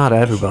mean, not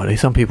everybody.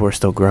 Some people are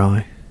still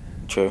growing.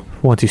 True.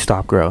 Once you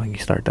stop growing, you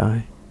start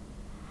dying.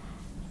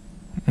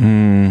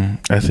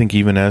 I think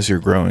even as you're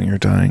growing, you're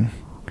dying.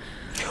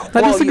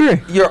 I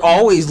disagree. You're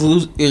always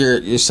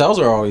your cells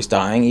are always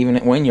dying, even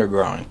when you're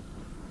growing.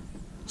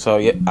 So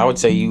yeah, I would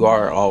say you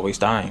are always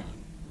dying,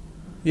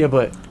 Yeah,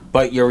 but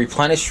but your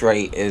replenish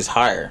rate is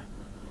higher.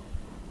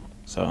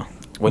 So.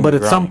 When but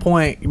you're at some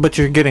growing. point, but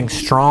you're getting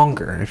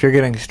stronger. If you're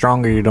getting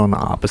stronger, you're doing the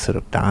opposite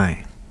of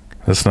dying.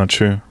 That's not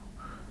true.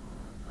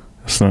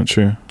 That's not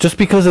true. Just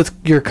because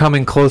you're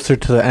coming closer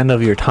to the end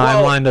of your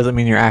timeline doesn't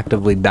mean you're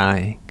actively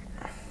dying.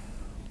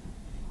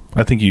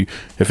 I think you,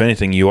 if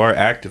anything, you are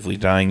actively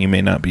dying. You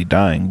may not be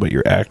dying, but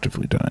you're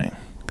actively dying.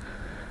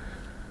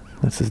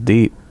 This is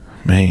deep.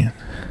 Man.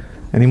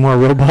 Any more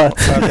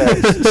robots?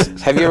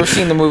 Have you ever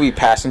seen the movie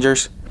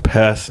Passengers?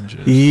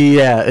 Passengers.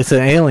 Yeah, it's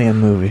an alien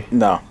movie.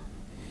 No.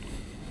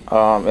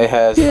 It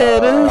has. Yeah,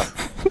 it is.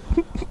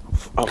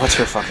 What's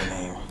her fucking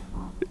name?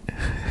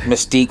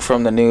 Mystique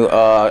from the new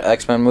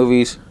X-Men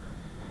movies.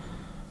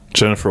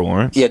 Jennifer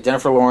Lawrence? Yeah,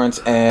 Jennifer Lawrence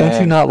and.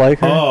 Don't you not like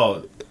her?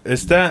 Oh,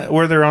 is that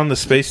where they're on the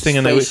space thing?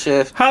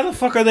 Spaceship. How the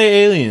fuck are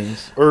they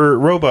aliens? Or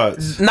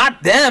robots?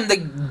 Not them. The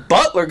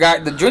butler guy,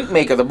 the drink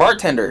maker, the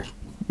bartender.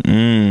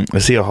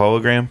 Is he a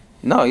hologram?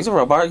 No, he's a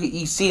robot.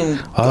 You see him.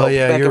 Oh, go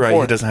yeah, back you're and right.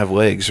 forth. He doesn't have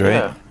legs, right?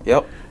 Yeah.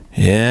 Yep.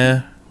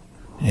 Yeah.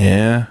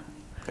 Yeah.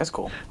 That's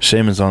cool.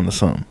 Shaman's on to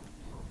something.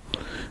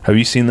 Have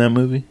you seen that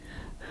movie?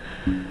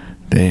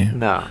 Damn.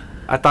 No.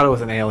 I thought it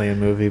was an alien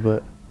movie,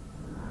 but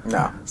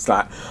No, it's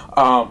not.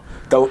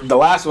 The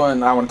last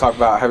one I want to talk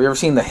about. Have you ever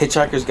seen The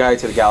Hitchhiker's Guide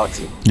to the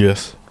Galaxy?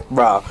 Yes.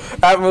 Bro,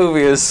 that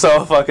movie is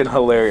so fucking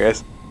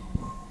hilarious.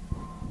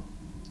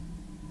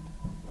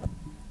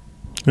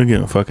 You're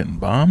getting fucking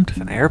bombed? it's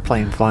an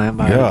airplane flying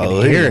by. I can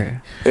Golly.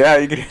 hear it. Yeah,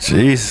 you can.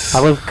 Jeez. I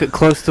live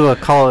close to a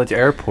college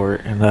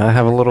airport, and I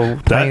have a little.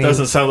 That tiny,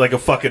 doesn't sound like a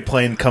fucking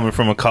plane coming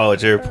from a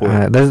college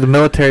airport. There's the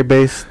military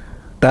base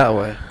that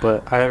way,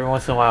 but every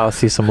once in a while I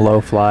see some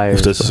low flyers.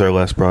 If this is our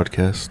last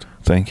broadcast,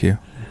 thank you.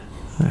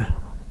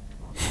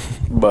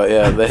 But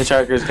yeah, The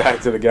Hitchhiker's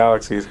Guide to the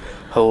Galaxy is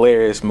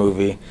hilarious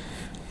movie.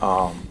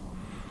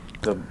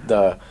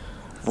 The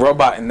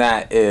robot in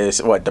that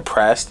is what,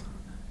 depressed?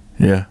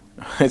 Yeah.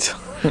 It's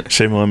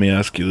Shame, let me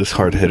ask you this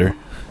hard hitter.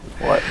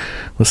 what?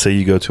 Let's say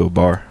you go to a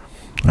bar.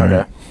 All Okay.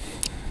 right.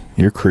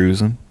 You're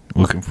cruising,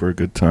 looking for a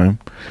good time.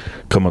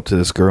 Come up to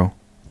this girl.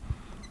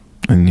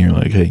 And you're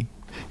like, hey,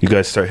 you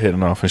guys start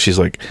hitting off. And she's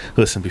like,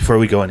 listen, before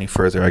we go any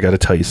further, I got to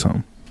tell you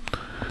something.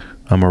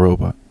 I'm a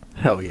robot.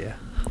 Hell yeah.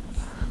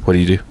 What do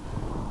you do?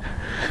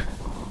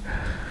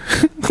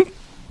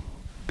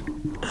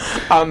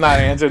 I'm not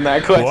answering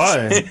that question.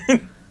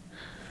 Why?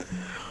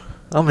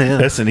 I'm in.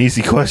 That's an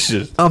easy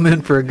question. I'm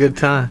in for a good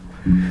time.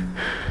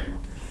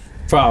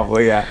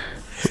 Probably, yeah.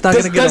 It's not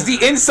Does, gonna get does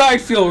the inside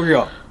feel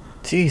real?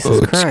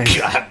 Jesus Christ.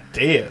 God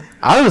damn.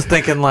 I was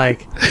thinking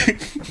like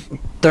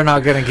they're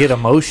not gonna get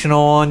emotional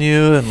on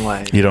you and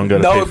like You don't got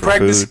to No, pay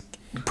for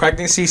food.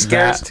 pregnancy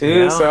scares that, too. you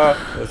know? So,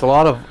 There's a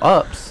lot of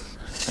ups.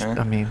 Yeah.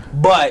 I mean,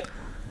 but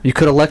you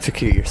could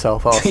electrocute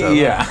yourself also.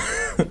 yeah,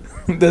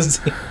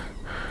 does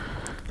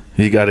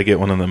You got to get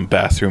one of them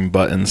bathroom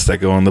buttons that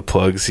go on the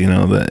plugs, you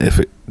know, that if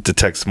it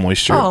detects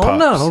moisture, it Oh pops.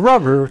 no,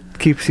 rubber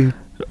keeps you.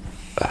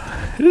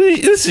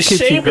 This is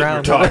Keeps you shame we're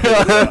grounded. talking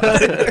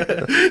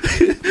about.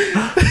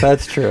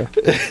 That's true.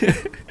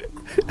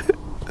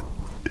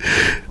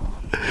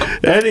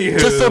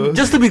 Anywho.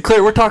 Just to be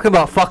clear, we're talking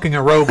about fucking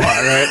a robot,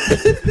 right?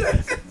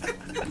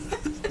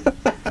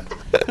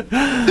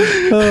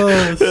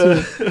 Oh,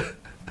 shit.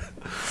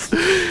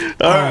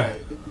 All right.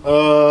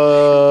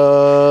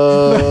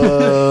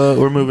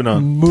 We're moving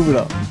on. Moving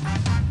on.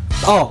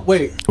 Oh,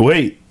 wait.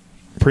 Wait.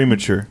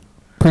 Premature.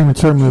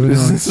 Premature moving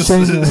on.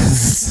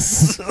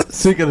 Shameless.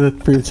 Speaking of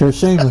premature,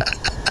 shameless.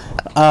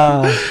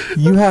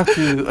 You have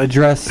to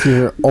address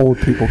your old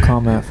people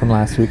comment from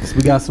last week because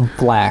we got some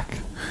flack.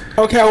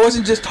 Okay, I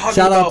wasn't just talking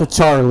Shout about... out to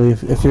Charlie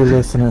if you're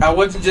listening. I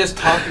wasn't just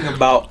talking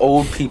about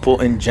old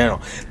people in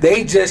general.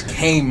 They just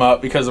came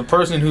up because the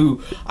person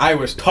who I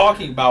was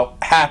talking about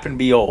happened to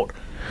be old.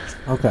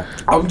 Okay.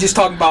 I'm just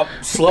talking about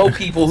slow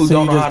people who So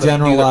don't you know how just to do that.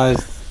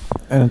 generalized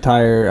an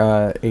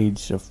entire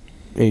age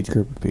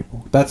group of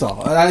people. That's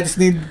all. I just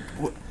need.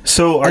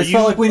 So I just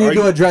felt like we need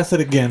to address it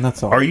again.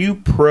 That's all. Are you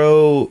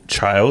pro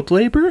child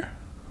labor?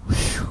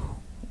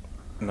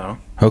 No.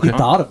 Okay. You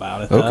thought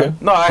about it. Though. Okay.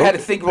 No, I had to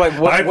think like I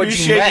what you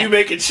appreciate meant. you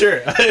making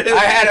sure. I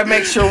had to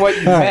make sure what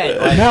you All right.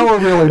 meant. Like, Now we're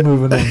really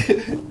moving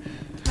on.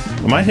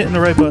 Am I hitting the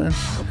right button?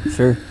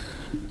 Sure.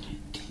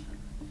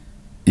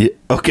 Yeah.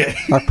 Okay.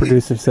 Our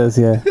producer says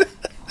yeah.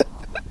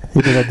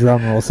 He did a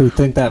drum roll, so we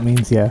think that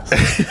means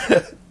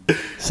yes.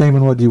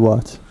 Shaman, what'd you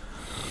watch?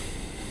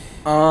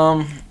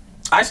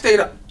 I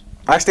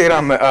stayed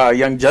on the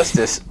Young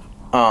Justice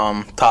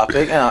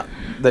topic.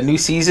 The new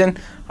season,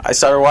 I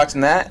started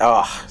watching that.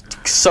 Oh,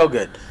 so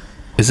good.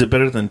 Is it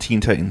better than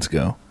Teen Titans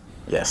Go?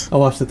 Yes. I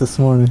watched it this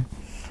morning.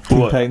 Teen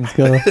What? Titans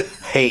Go.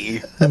 Hate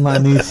you. And my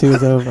niece, she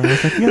was over. I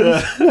was like, you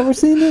ever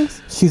seen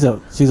this? She's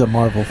a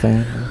Marvel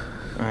fan.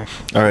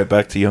 All right,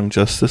 back to Young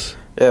Justice.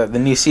 Yeah, the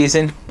new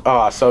season.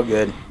 Oh, so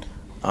good.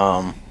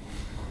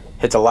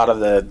 Hits a lot of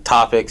the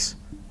topics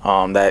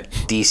that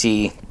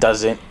DC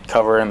doesn't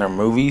cover in their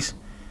movies.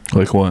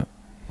 Like what?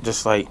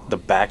 Just like the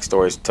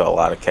backstories to a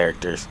lot of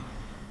characters.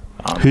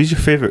 Who's your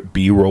favorite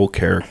B-roll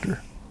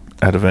character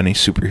out of any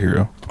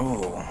superhero?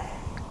 Ooh.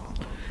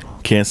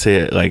 Can't say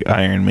it like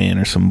Iron Man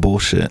or some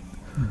bullshit.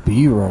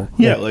 B-roll.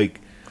 Yeah,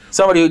 like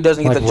Somebody who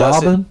doesn't get Like the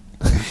justice. Robin?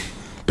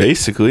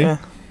 basically. Yeah.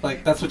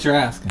 Like, that's what you're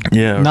asking.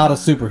 Yeah. Not a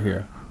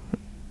superhero.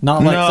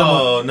 Not like No,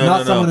 someone, no, not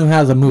no, someone no. who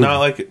has a movie. Not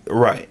like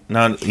right.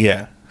 Not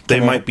yeah. They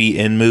Can they- might be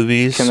in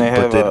movies. Can they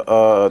have but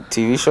a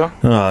TV show?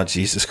 Oh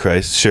Jesus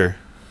Christ! Sure.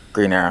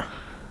 Green Arrow.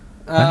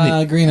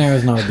 Green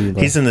Arrow's not a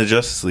B-roll. He's in the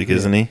Justice League,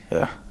 isn't he?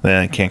 Yeah. Then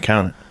I can't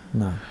count it.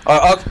 No.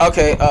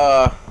 Okay.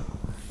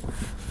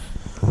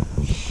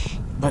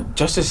 But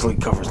Justice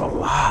League covers a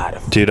lot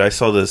of. Dude, I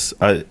saw this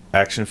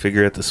action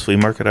figure at this flea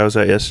market I was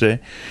at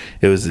yesterday.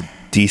 It was a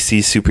DC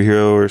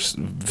superhero or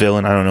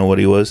villain. I don't know what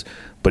he was,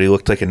 but he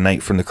looked like a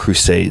knight from the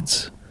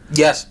Crusades.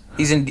 Yes,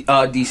 he's in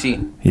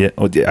DC. Yeah.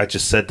 Oh, yeah, I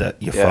just said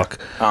that. You Yeah. fuck.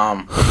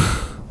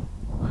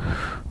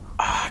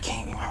 I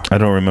can't even remember. I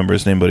don't remember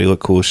his name, but he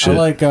looked cool as shit. I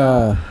like,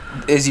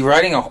 Is he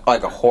riding a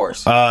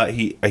horse? He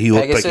looked like he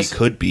Pegasus?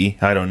 could be.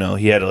 I don't know.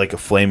 He had like a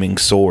flaming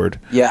sword.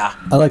 Yeah.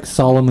 I like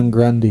Solomon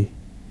Grundy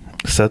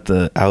Is that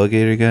the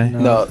alligator guy?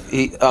 No,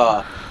 he.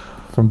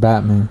 from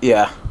Batman.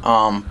 Yeah.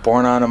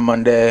 Born on a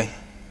Monday,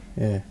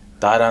 Yeah.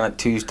 died on a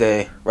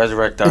Tuesday,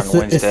 resurrected on It's a the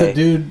Wednesday.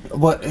 dude.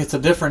 It's a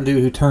different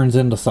dude who turns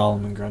into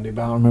Solomon Grundy,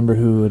 but I don't remember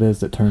who it is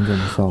that turns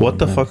into Solomon. What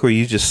the Grundy. fuck were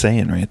you just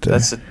saying right there?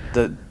 That's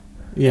the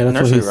Yeah, that's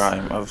what nursery he's.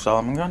 rhyme of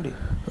Solomon Grundy.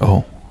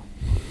 Oh.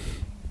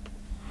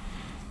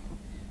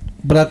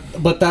 But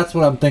that's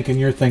what I'm thinking.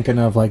 You're thinking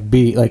of like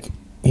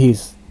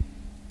he's.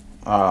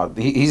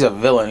 He's a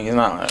villain. He's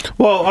not.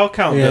 Well, I'll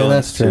count Yeah, villains,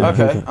 that's true. too.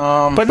 Okay.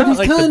 But But not he's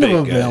like the kind of big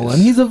a guys. villain.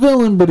 He's a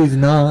villain, but he's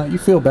not. You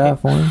feel bad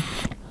for him.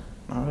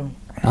 Not really.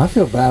 I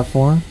feel bad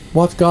for him.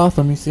 Watch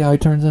Gotham. You see how he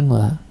turns into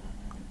that.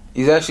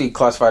 He's actually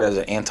classified as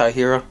an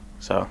anti-hero.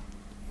 So,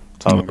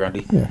 Solomon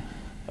Grundy. Yeah.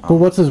 But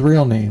what's his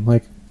real name?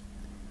 Like,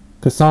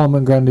 because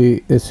Solomon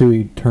Grundy is who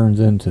he turns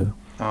into.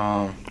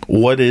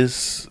 What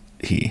is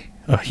he?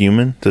 A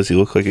human? Does he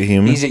look like a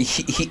human? He's a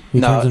He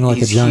no, turns into like a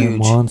he's giant huge.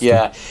 monster.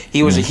 Yeah,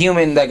 he was a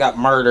human that got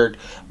murdered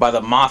by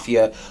the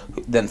mafia,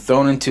 then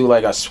thrown into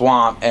like a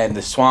swamp, and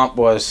the swamp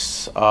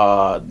was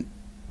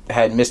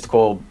had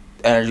mystical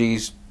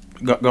energies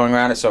going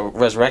around it, so it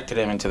resurrected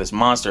him into this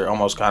monster,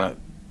 almost kind of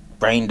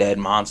brain dead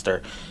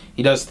monster.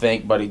 He does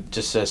think, but he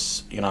just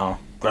says,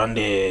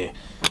 Grundy,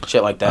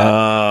 shit like that.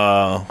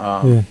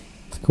 Oh. Yeah,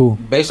 it's cool.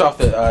 Based off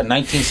the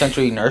 19th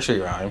century nursery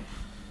rhyme.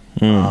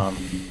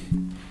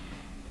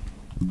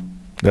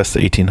 That's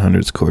the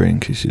 1800s, Corey, in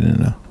case you didn't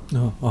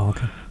know. Oh,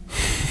 okay.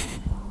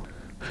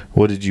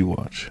 What did you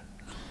watch?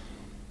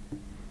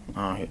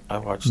 I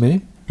watched.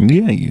 Me?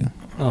 Yeah, you.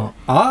 Oh,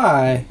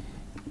 I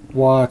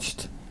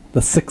watched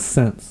The Sixth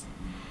Sense,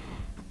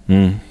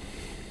 Mm.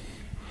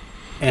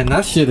 and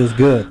that shit is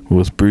good.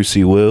 Was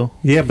Brucey Will?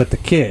 Yeah, but the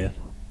kid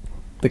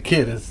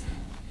is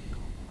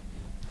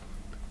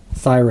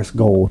Cyrus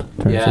Gold.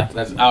 turns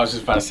out. I was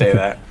just about to say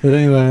that. But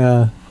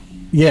anyway,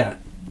 yeah,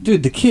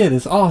 dude, the kid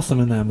is awesome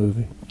in that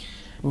movie.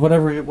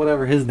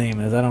 Whatever his name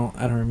is, I don't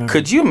remember.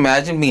 Could you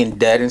imagine being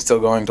dead and still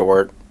going to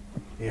work?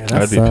 Yeah,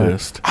 I'd be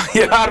pissed.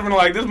 Yeah, I'd have been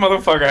like, this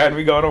motherfucker had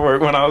me going to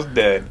work when I was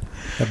dead.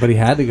 But he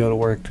had to go to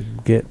work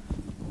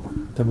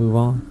to move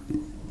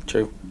on.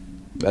 True.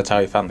 That's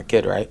how he found the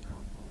kid, right?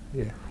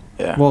 Yeah.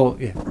 Yeah. Well,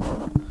 yeah.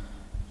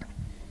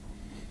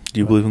 Do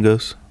you believe in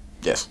ghosts?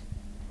 Yes.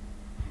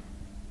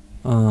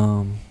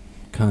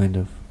 Kind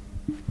of.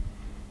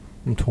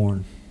 I'm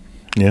torn.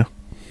 Yeah.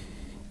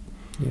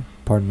 Yeah.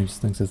 Part of me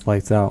just thinks it's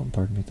lights out, and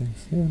part of me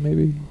thinks, yeah,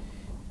 maybe.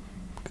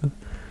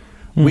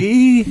 Hmm.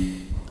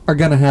 We are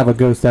gonna have a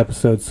ghost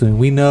episode soon.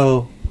 We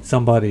know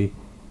somebody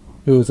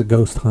who is a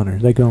ghost hunter.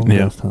 They go on Yeah.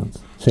 ghost hunts.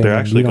 They're Shannon,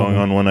 actually you don't going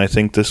know. on one, I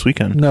think, this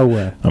weekend. No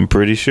way. I'm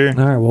pretty sure. All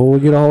right. Well, we'll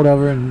get a hold of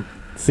her and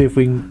see if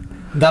we can.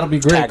 That'll be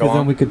great Tag because then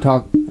along. we could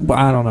talk. Well,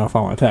 I don't know if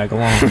I want to tag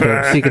along,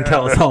 but she can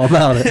tell us all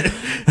about it.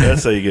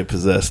 That's how you get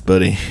possessed,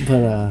 buddy.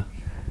 But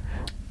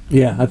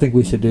yeah, I think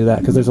we should do that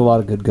because there's a lot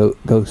of good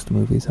ghost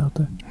movies out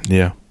there.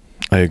 Yeah,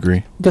 I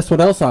agree. Guess what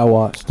else I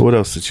watched? What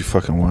else did you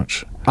fucking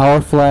watch?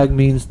 Our Flag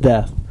Means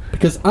Death.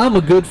 Because I'm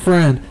a good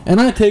friend and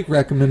I take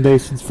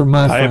recommendations from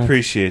my I friends.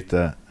 appreciate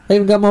that. I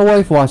even got my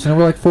wife watching it.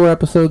 We're like 4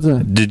 episodes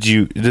in. Did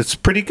you? It's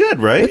pretty good,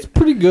 right? It's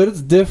pretty good.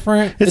 It's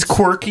different. It's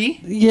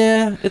quirky.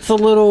 Yeah, it's a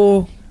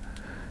little.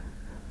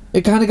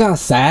 It kind of got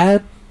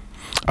sad.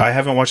 I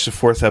haven't watched the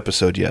 4th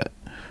episode yet,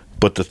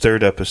 but the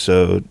 3rd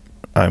episode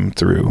I'm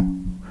through.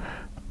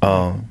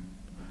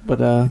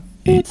 But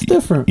it's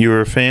different. You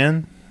were a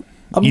fan?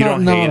 I'm you not,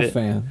 don't not hate a it?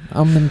 fan.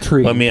 I'm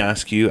intrigued. Let me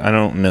ask you. I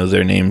don't know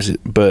their names,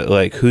 but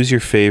like, who's your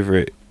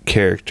favorite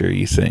character?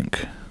 You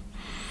think?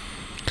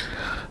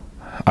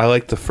 I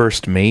like the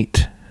first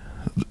mate.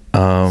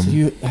 So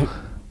you,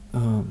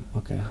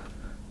 okay.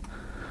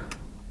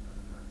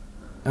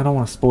 I don't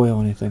want to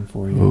spoil anything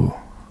for you. Ooh.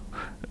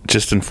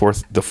 Just in the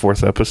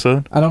 4th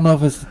episode. I don't know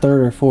if it's the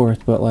 3rd or 4th,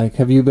 but like,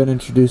 have you been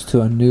introduced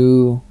to a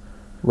new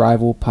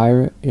rival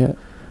pirate yet?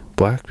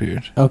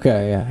 Blackbeard.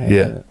 Okay, yeah.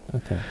 Yeah.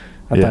 Okay.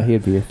 I Yeah. thought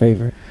he'd be your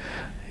favorite.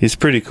 He's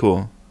pretty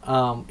cool.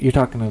 You're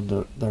talking of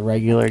the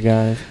regular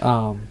guys.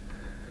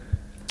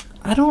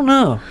 I don't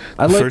know.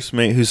 I like. First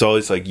mate who's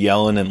always like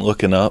yelling and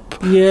looking up.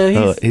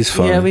 Yeah, he's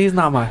funny. Yeah, but he's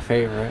not my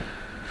favorite.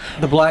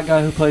 The black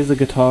guy who plays the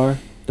guitar,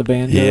 the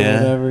banjo, Yeah.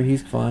 or whatever.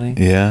 He's funny.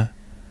 Yeah.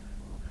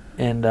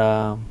 And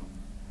I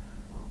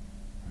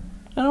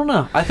don't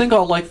know. I think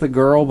I'll like the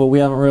girl, but we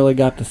haven't really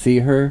got to see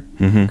her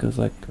Mm-hmm. because,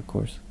 like, of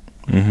course,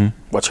 Mm-hmm.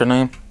 What's her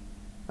name?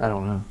 I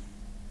don't know.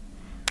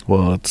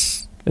 Well,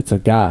 it's It's a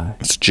guy.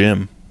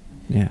 Jim.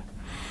 Yeah.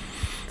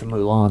 It's a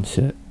Mulan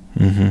shit.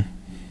 Mm-hmm.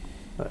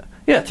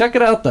 Yeah, check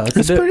it out though. It's,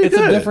 It's a, pretty it's a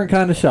good. different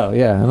kind of show.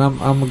 Yeah, and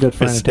I'm a good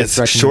friend. and take It's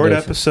short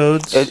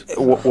recommendations. episodes.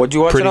 What'd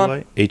you watch Pretty it on?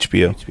 light.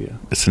 HBO. HBO.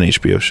 It's an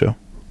HBO show.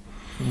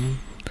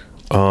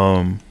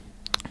 Mhm.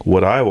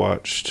 What I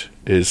watched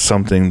is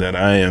something that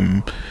I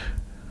am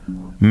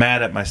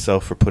mad at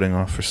myself for putting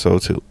off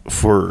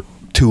for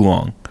too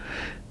long.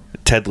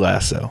 Ted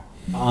Lasso.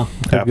 Heard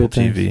Apple good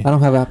things. TV. I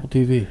don't have Apple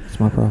TV. It's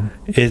my problem.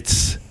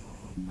 It's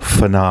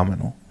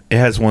phenomenal. It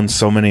has won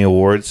so many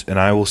awards, and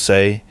I will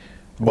say,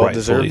 Well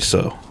rightfully deserved.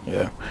 so.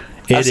 Yeah.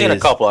 It I've seen a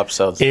is- couple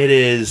episodes. It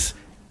is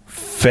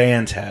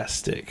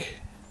fantastic.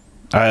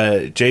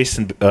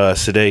 Jason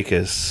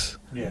Sudeikis,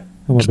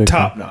 I'm a big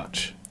top fan.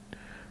 notch.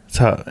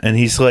 Top, and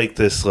he's like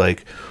this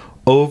like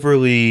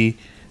overly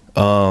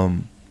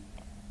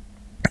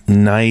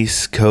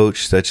nice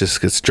coach that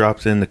just gets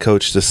dropped in to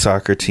coach the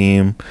soccer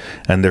team,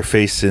 and they're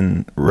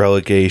facing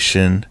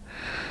relegation.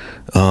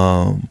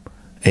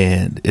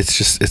 And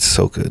it's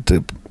so good.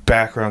 The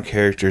background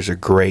characters are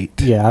great.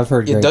 Yeah, I've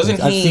heard. Yeah, Great doesn't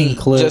things. I've he seen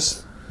clips.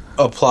 just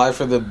apply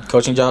for the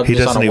coaching job He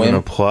just doesn't on a even whim?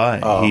 apply.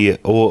 Oh.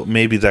 Well,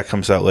 maybe that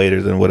comes out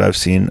later than what I've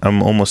seen.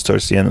 I'm almost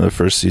towards the end of the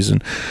first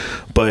season,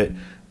 but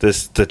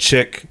the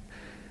chick,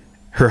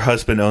 her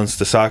husband owns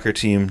the soccer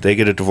team. They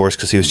get a divorce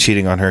because he was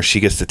cheating on her. She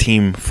gets the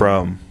team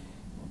from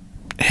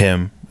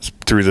him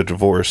through the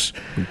divorce,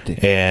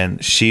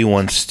 and she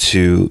wants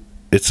to.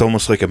 It's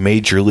almost like a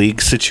major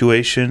league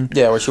situation.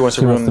 Yeah, where she wants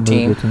to She ruin wants the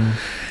to move team.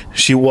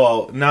 She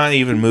not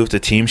even move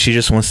the team. She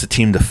just wants the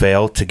team to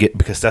fail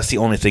because that's the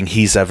only thing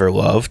he's ever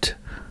loved.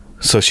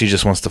 So she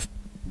just wants to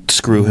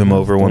screw him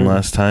over one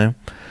last time.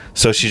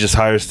 So she just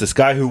hires this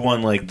guy who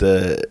won like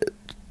the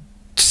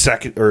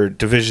second or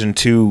Division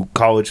II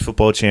college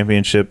football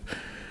championship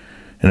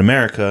in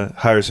America.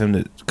 Hires him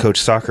to coach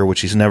soccer,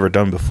 which he's never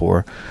done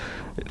before,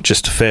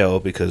 just to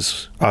fail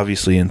because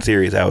obviously in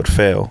theory that would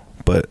fail,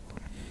 but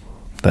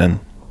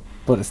then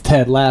But it's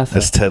Ted Lasso.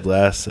 that's Ted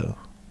Lasso.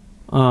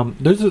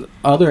 There's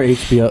other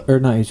HBO or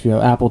not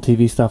HBO, Apple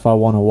TV stuff I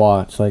want to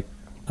watch. Like,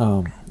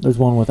 there's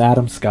one with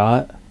Adam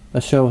Scott,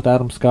 a show with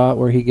Adam Scott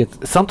where he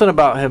gets something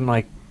about him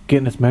like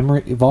getting his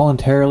memory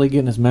voluntarily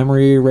getting his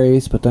memory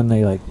erased, but then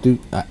they like do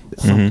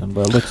something,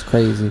 but it looks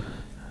crazy.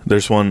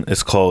 There's one,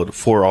 it's called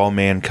For All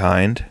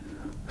Mankind.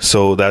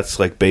 So that's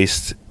like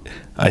based,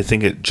 I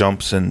think it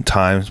jumps in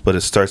times, but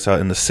it starts out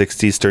in the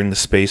 60s during the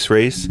space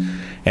race.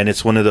 And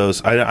it's one of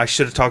those, I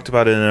should have talked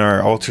about it in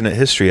our alternate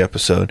history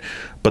episode,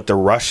 but the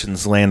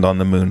Russians land on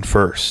the moon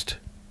first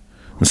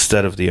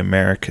instead of the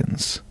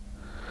Americans.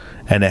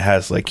 And it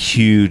has like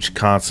huge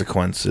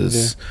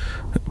consequences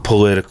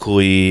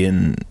politically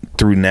and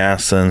through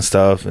NASA and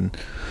stuff. And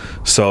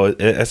so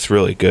it's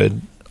really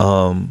good.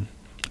 And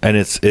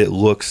it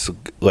looks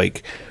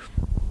like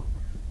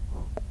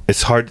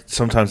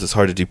sometimes it's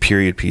hard to do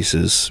period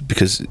pieces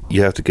because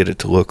you have to get it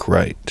to look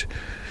right.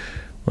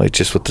 like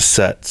just with the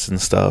sets and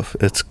stuff.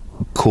 It's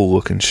a cool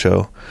looking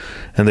show.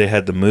 And they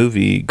had the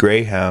movie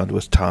Greyhound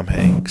with Tom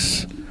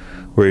Hanks,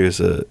 where he was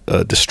a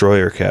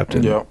destroyer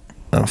captain. Yep.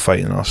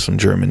 Fighting off some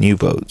German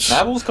U-boats.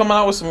 Apple's coming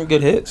out with some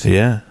good hits.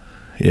 Yeah.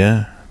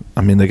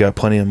 I mean, they got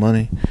plenty of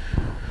money.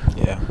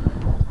 Yeah.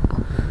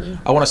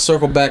 I want to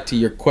circle back to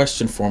your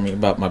question for me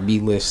about my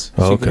B-list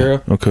Oh,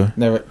 superhero. Okay.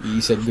 Never. You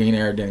said Green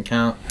Arrow didn't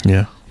count.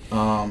 Yeah.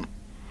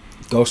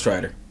 Ghost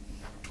Rider.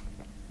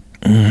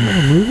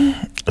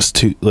 It's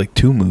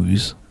two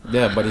movies.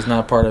 Yeah, but he's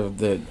not part of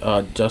the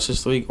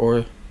Justice League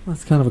or.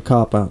 That's kind of a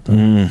cop out. Though.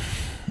 Mm,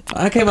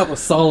 I came up with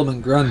Solomon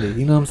Grundy.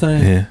 You know what I'm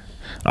saying? yeah.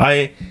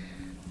 I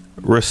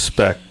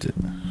respect it.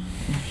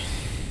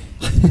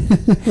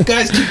 You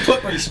guys keep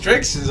putting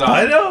restrictions on.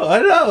 I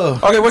know.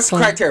 Okay, what's the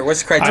criteria?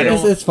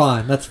 It's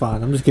fine. That's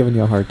fine. I'm just giving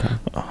you a hard time.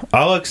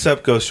 I'll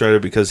accept Ghost Rider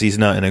because he's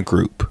not in a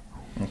group.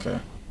 Okay.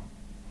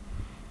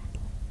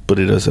 But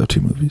he does have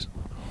 2 movies.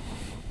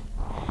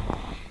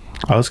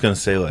 I was gonna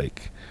say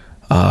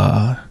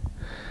well,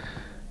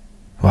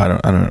 I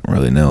don't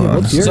really know. Yeah,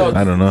 what's honestly. yours?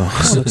 I don't know.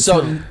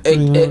 So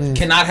it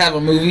cannot have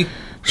a movie.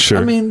 Sure.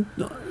 I mean,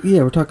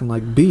 yeah, we're talking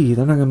like B.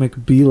 They're not gonna make a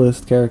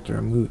B-list character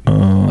a movie.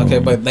 Okay,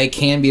 but they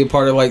can be a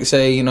part of, like,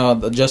 say,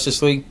 the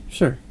Justice League.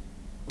 Sure.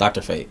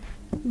 Dr. Fate.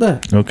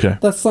 Okay.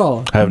 That's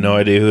solid. I have no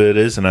idea who it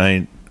is, and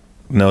I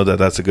know that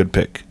that's a good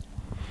pick.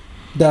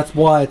 That's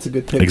why it's a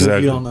good pick. 'Cause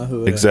Exactly. You don't know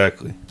who it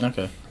exactly.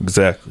 Okay.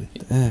 Exactly.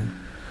 is. Damn.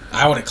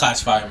 I wouldn't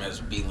classify him as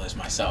B-list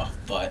myself,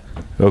 but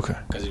Okay.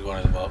 because he's one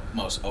of the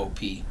most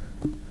OP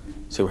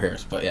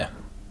superheroes. But yeah.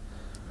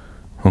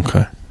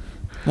 Okay.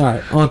 All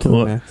right, on to the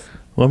Well- next.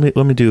 Let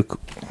me do.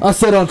 I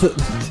said on to.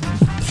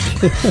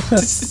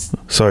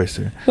 Sorry,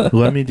 sir.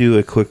 Let me do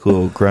a quick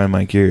little grind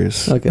my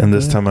gears. Okay. And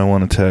this time I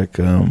want to attack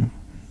an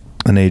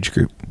age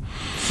group.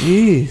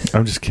 Jeez.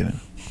 I'm just kidding.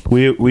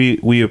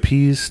 We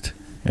appeased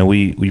and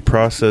we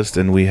processed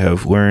and we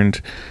have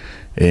learned.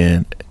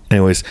 And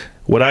anyways,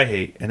 what I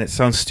hate, and it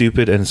sounds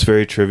stupid and it's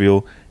very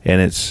trivial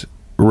and it's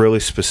really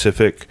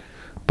specific,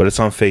 but it's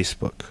on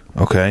Facebook.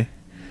 Okay,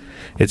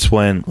 it's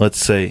when, let's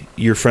say,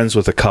 you're friends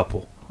with a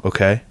couple.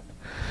 Okay,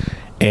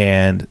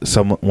 and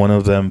one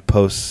of them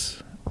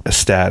posts a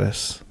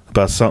status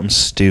about something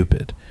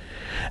stupid,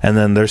 and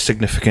then their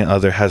significant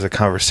other has a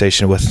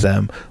conversation with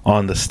them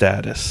on the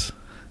status.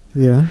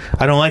 Yeah.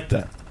 I don't like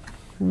that.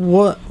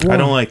 What? I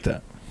don't like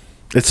that.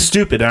 It's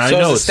stupid, and I So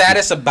know is the it's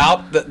status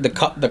about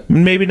the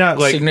maybe not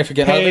like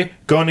significant hey, other?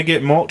 going to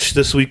get mulch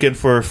this weekend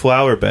for a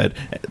flower bed.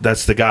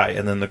 That's the guy,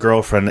 and then the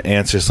girlfriend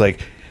answers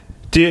like,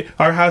 "Dude,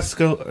 our house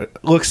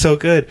looks so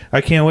good.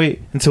 I can't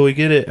wait until we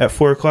get it at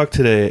 4:00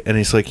 today." And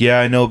he's like, "Yeah,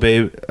 I know,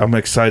 babe. I'm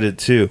excited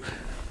too."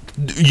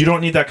 You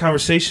don't need that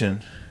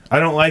conversation. I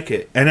don't like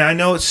it, and I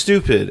know it's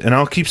stupid, and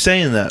I'll keep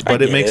saying that,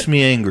 but it makes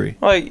me angry.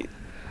 Like,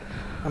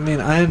 I mean,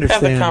 I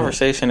understand. have the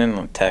conversation in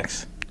the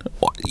text.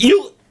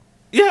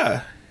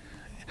 Yeah.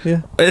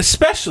 Yeah.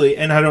 Especially,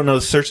 and I don't know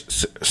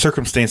the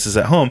circumstances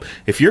at home,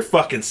 if you're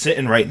fucking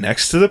sitting right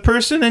next to the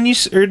person and you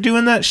are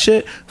doing that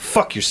shit,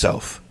 fuck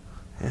yourself.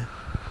 Yeah.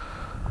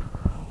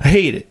 I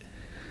hate it.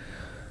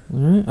 All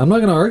right. I'm not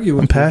going to argue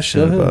with I'm you.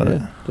 passionate Go ahead, about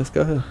it. yeah. Just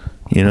go ahead.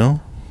 You know?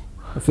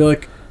 I feel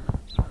like,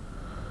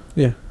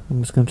 yeah,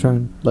 I'm just going to try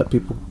and let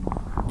people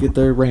get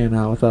their rant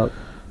out without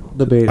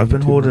debating. I've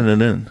been holding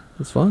it in.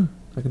 It's fine.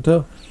 I can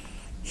tell.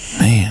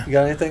 Man, You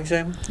got anything,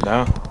 Shane?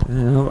 No.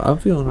 Yeah, I'm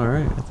feeling all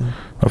right, I think.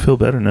 I feel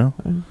better now.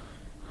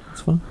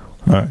 It's fine.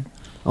 All right.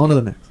 On to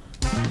the next.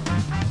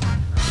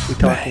 We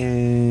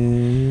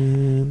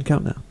talking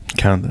countdown.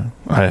 Countdown.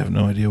 I have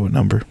no idea what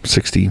number.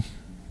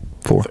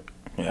 64.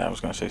 Yeah, I was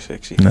gonna say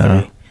 60.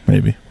 No,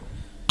 maybe.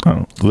 I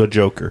don't know. The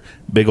Joker.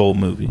 Big old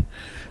movie.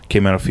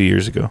 Came out a few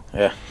years ago.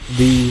 Yeah.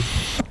 The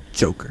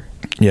Joker.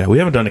 Yeah, we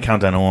haven't done a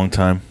countdown in a long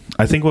time.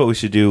 I think what we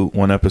should do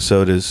one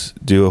episode is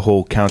do a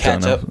whole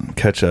countdown.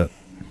 Catch up.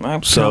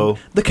 So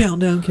The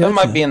countdown. That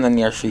might be in the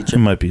near future. it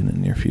might be in the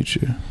near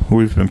future.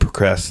 We've been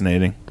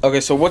procrastinating. Okay,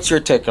 so what's your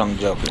take on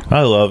the Joker?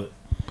 I love it,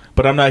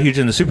 but I'm not huge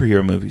into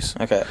superhero movies.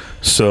 Okay.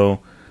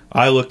 So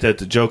I looked at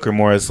the Joker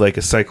more as like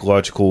a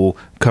psychological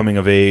coming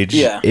of age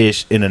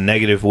ish in a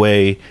negative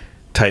way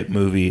type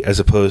movie, as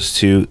opposed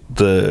to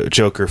the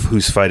Joker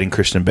who's fighting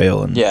Christian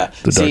Bale in the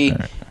Dark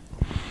Knight.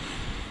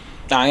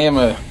 I am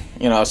a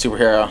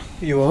superhero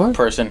You are?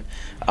 person.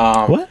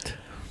 What?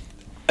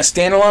 A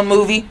standalone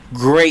movie,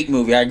 great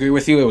movie. I agree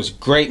with you. It was a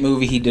great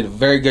movie. He did a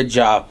very good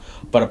job.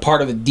 But a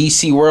part of the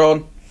DC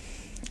world,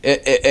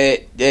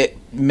 it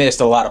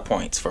missed a lot of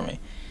points for me.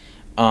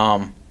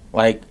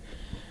 Like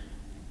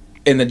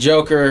in the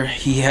Joker,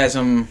 he has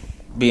him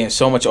being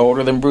so much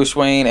older than Bruce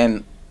Wayne,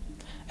 and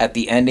at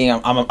the ending,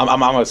 I'm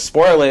gonna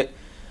spoil it.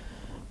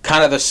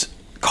 Kind of the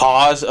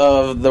cause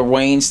of the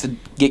Waynes to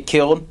get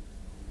killed,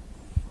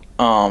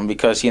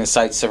 because he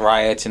incites the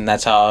riots, and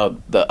that's how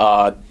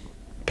the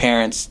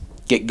parents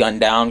get gunned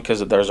down because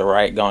there's a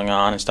riot going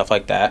on and stuff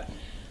like that.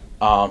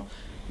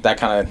 That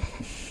kind of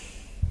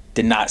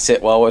did not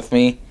sit well with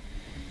me.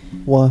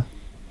 What?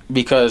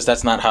 Because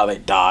that's not how they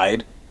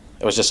died.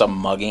 It was just a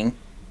mugging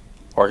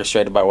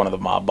orchestrated by one of the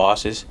mob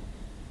bosses.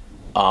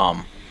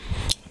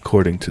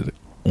 according to the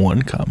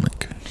one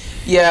comic.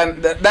 Yeah,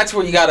 that's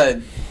where you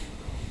gotta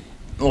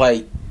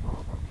like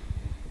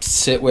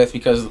sit with,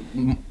 because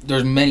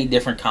there's many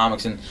different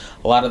comics and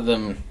a lot of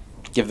them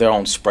give their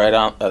own spread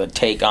on the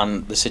take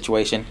on the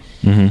situation.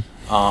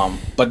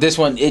 But this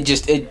one,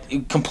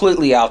 it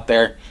completely out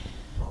there,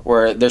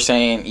 where they're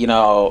saying, you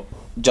know,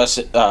 just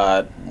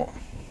the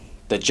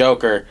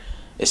Joker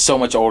is so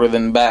much older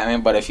than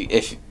Batman, but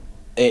if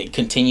it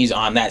continues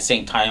on that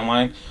same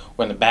timeline,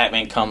 when the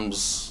Batman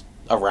comes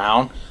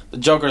around, the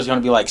Joker is going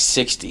to be like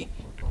 60.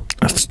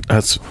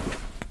 That's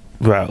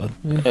valid.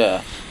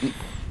 Yeah.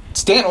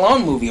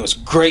 Standalone movie. It was a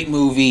great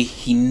movie.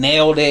 He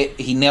nailed it.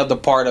 He nailed the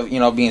part of, you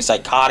know, being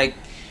psychotic.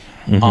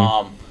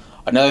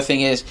 Another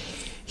thing is,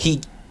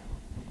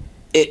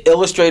 it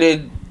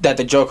illustrated that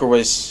the Joker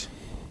was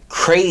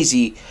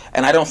crazy,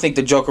 and I don't think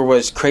the Joker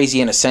was crazy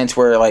in a sense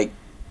where, like,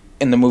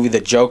 in the movie The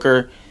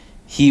Joker,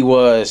 he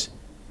was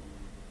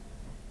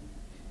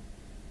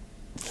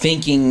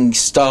thinking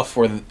stuff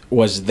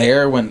was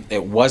there when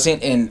it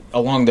wasn't, and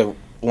along the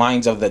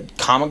lines of the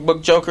comic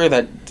book Joker,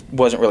 that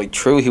wasn't really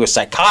true. He was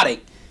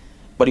psychotic,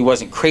 but he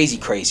wasn't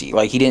crazy.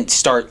 Like, he didn't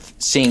start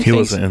seeing things. He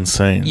wasn't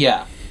insane.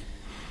 Yeah.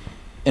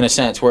 In a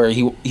sense, where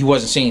he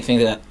wasn't seeing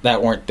things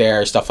that weren't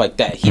there, stuff like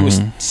that. He was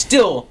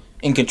still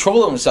in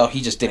control of himself. He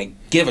just didn't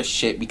give a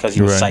shit because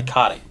he was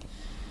psychotic.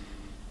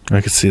 I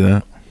could see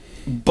that.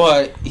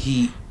 But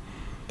it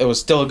was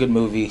still a good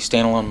movie,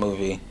 standalone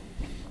movie.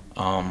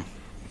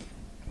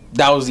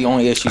 That was the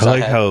only issues I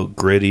had. How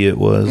gritty it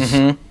was.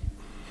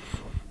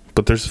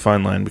 But there's a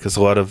fine line, because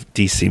a lot of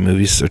DC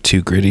movies are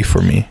too gritty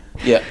for me.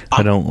 Yeah,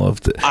 I don't love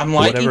I'm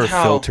liking whatever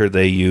filter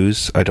they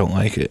use. I don't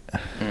like it.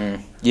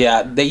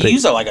 Yeah, they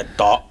use a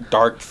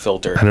dark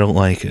filter. I don't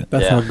like it.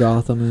 That's how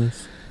Gotham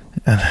is.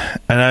 And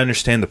I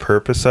understand the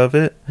purpose of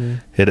it.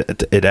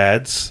 It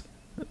adds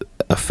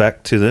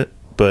effect to it,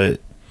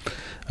 but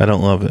I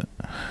don't love it.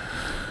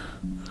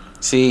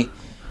 See,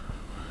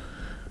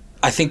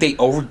 I think they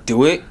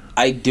overdo it.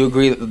 I do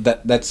agree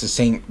that that's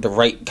the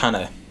right kind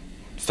of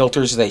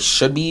filters they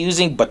should be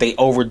using, but they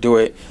overdo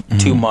it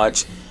too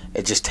much.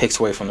 It just takes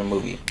away from the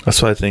movie.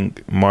 That's why I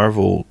think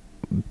Marvel,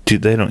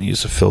 they don't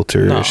use a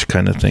filter-ish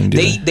kind of thing, do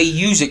they? They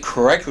use it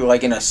correctly.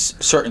 Like in a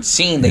certain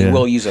scene, they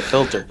will use a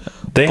filter.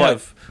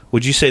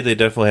 Would you say they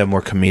definitely have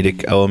more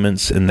comedic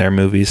elements in their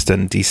movies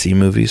than DC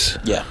movies?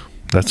 Yeah.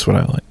 That's what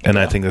I like. And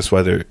I think that's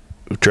why they're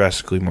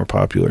drastically more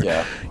popular.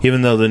 Yeah.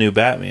 Even though the new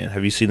Batman,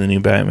 have you seen the new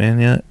Batman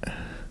yet?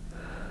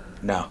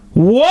 No.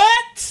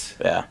 What?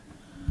 Yeah.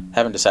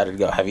 Haven't decided to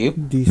go. Have you?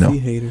 DC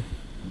hater.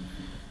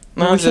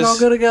 No, we should all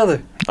go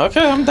together.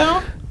 Okay, I'm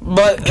down.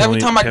 But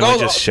every time I go,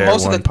 just share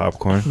most one of the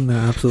popcorn. No,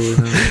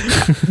 absolutely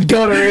not.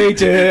 Go to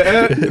reach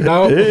it.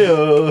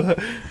 No.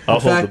 I'll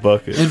hold the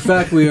bucket. In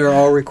fact, we are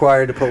all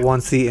required to put one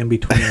seat in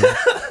between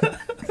us.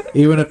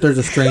 Even if there's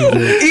a stranger.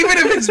 Even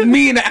if it's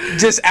me and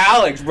just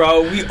Alex,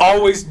 bro, we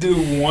always do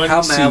one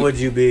seat. How mad would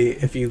you be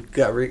if you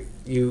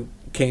you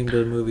came to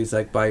the movies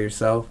like by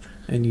yourself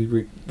and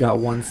you got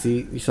one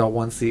seat? You saw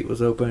one seat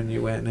was open and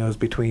you went and it was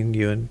between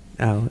you and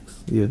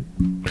Alex.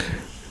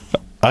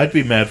 I'd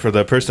be mad for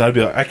that person. I'd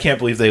be like, I can't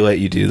believe they let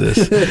you do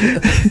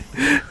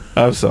this.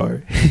 I'm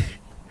sorry.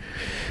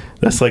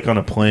 That's like on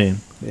a plane.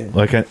 Yeah.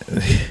 Like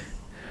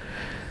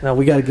no,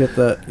 we gotta get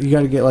you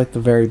gotta get like the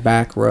very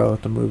back row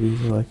at the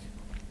movies. Like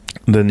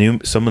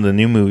some of the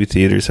new movie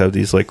theaters have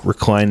these like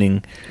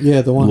reclining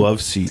love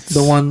seats.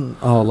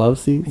 Love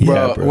seats?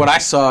 Yeah, bro. What I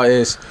saw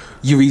is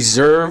you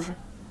reserve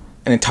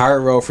an entire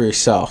row for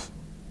yourself,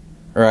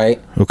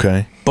 right?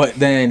 Okay. But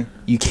then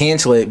you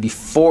cancel it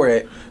before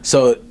it,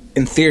 so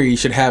in theory you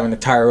should have an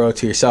entire row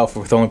to yourself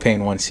with only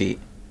paying one seat.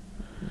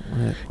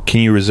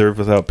 Can you reserve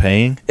without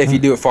paying? If you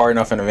do it far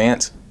enough in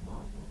advance.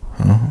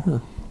 I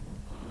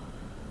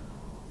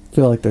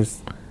feel like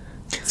there's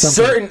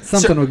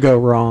something would go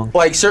wrong.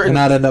 Like certain, and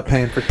I'd end up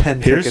paying for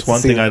 10 tickets. Here's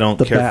one thing I don't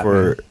care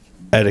for: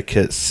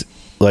 etiquette,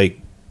 like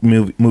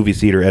movie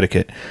theater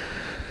etiquette.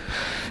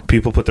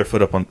 People put their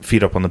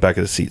feet up on the back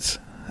of the seats.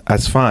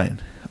 That's fine.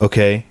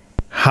 Okay.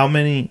 How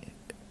many?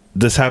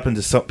 This happened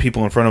to some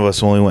people in front of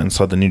us when we went and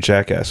saw the new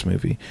Jackass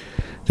movie.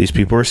 These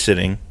people were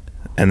sitting,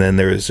 and then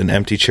there is an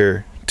empty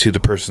chair to the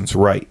person's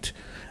right.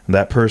 And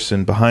that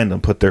person behind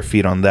them put their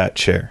feet on that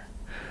chair.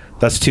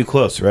 That's too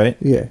close, right?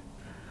 Yeah.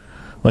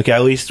 Like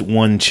at least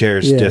one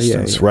chair's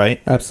distance,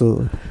 right?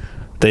 Absolutely.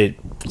 They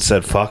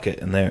said fuck it,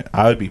 and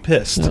I would be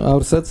pissed. I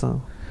would have said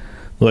something.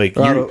 Like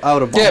I would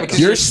have bumped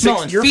because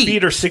them. your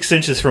feet are 6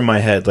 inches from my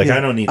head. Like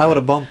I don't need. I would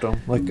have bumped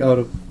them. Like I would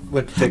have.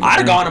 I'd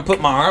have gone and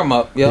put my arm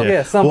up. Yep.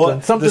 Yeah, something.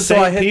 Well, something so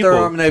I hit their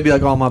arm and they'd be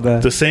like, oh, my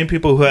bad. The same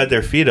people who had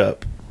their feet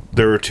up,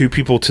 there were two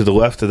people to the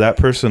left of that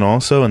person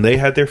also, and they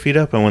had their feet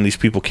up. And when these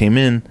people came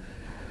in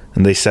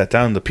and they sat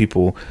down, the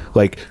people,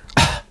 like,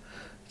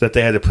 that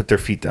they had to put their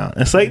feet down.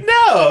 It's like,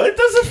 no, it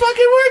doesn't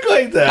fucking work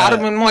like that. I'd have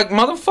been like,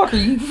 motherfucker,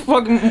 you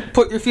fucking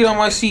put your feet on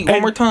my seat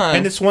one more time.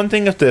 And it's one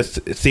thing if the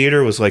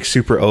theater was, like,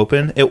 super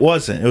open. It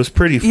wasn't. It was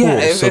pretty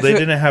full, so they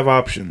didn't have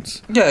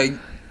options. Yeah,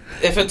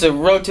 if it's a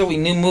relatively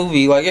new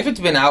movie, like if it's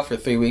been out for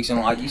 3 weeks and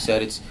like you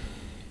said, it's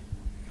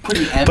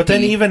pretty empty. But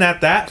then even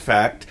at that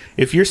fact,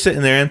 if you're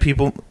sitting there and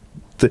people,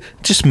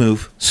 just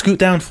move, scoot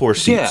down 4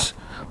 seats.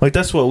 Like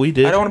that's what we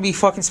did. I don't want to be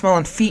fucking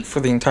smelling feet for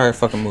the entire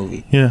fucking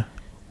movie. Yeah.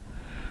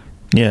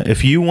 Yeah,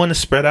 if you want to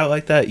spread out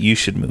like that, you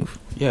should move.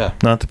 Yeah.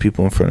 Not the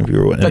people in front of you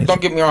or whatever. Like,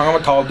 don't get me wrong, I'm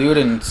a tall dude,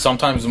 and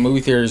sometimes the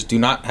movie theaters do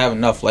not have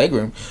enough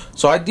legroom,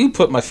 so I do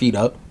put my feet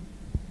up.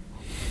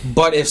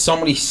 But if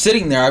somebody's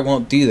sitting there, I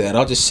won't do that.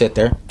 I'll just sit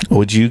there.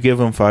 Would you give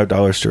them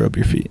 $5 to rub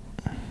your feet?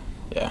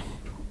 Yeah.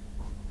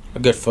 A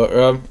good foot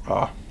rub.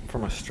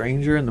 From a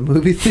stranger in the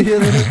movie theater?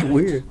 That's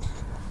weird.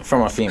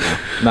 From a female,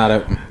 not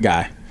a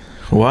guy.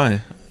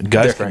 Why?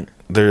 Guys, Different.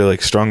 They're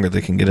like stronger.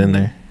 They can get in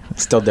there.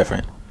 Still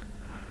different.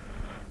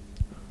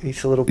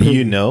 Each a little.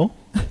 You know?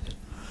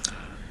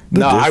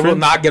 No, I will difference?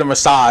 not get a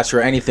massage or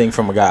anything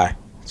from a guy.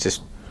 It's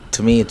just,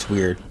 to me, it's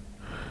weird.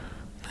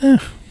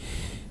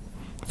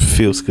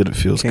 Feels good. It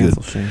feels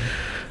Cancel good. Shane.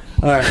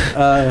 All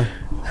right.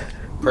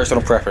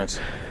 Personal preference.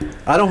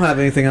 I don't have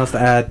anything else to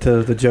add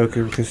to the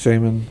Joker because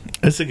Shaman.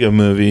 It's a good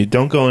movie.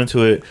 Don't go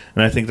into it.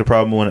 And I think the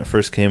problem when it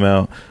first came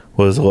out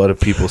was a lot of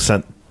people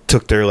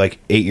took their like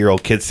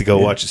 8-year-old kids to go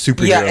watch a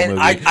superhero movie.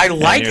 I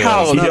like you're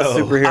how like, It's not a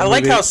yo. superhero I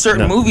like movie. how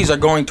certain No. movies are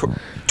going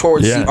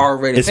towards the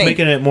R-rated It's thing.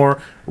 making it more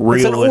It's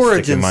realistic an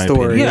origin in my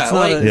story. opinion. Yeah, it's not.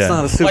 like- It's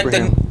not a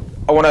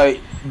superhero. Like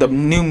the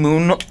new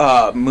Moon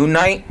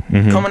Knight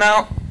Mhm. coming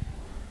out.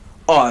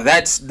 Oh,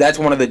 that's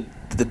one of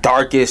the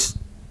darkest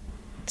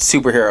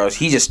superheroes.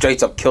 He just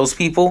straight up kills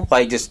people,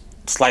 like just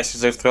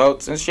slices their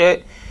throats and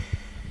shit.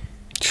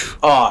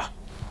 Oh,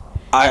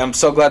 I am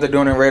so glad they're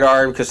doing it rated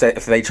R because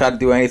if they tried to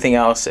do anything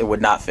else, it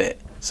would not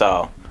fit.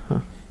 So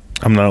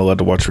I'm not allowed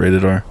to watch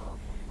rated R.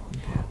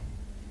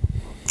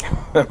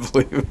 I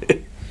believe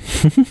it.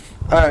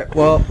 All right.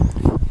 Well,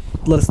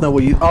 let us know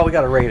what you. Oh, we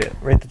gotta rate it.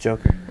 Rate the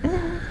Joker.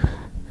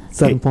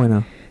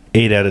 7.0.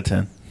 8 out of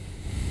 10.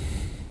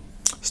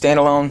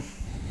 Standalone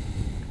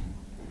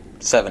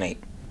 7.8.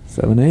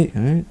 7.8.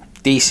 All right.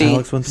 DC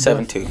Alex went to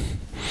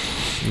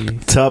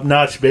 7.2. Top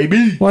notch,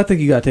 baby. Well, I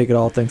think you gotta take it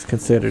all things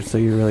considered. So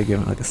you're really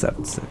giving it like a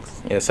 7.6.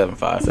 Yeah,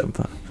 7.5.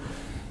 7.5.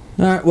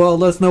 All right. Well,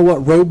 let us know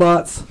what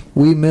robots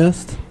we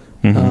missed.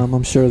 Mhm.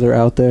 I'm sure they're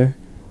out there.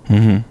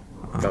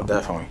 Mm-hmm. Oh,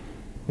 definitely.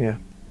 Yeah.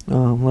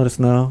 Let us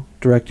know.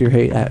 Direct your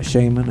hate at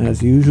Shaman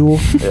as usual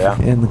Yeah.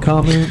 in the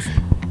comments.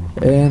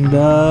 And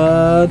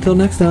until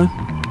next time.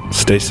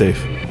 Stay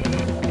safe.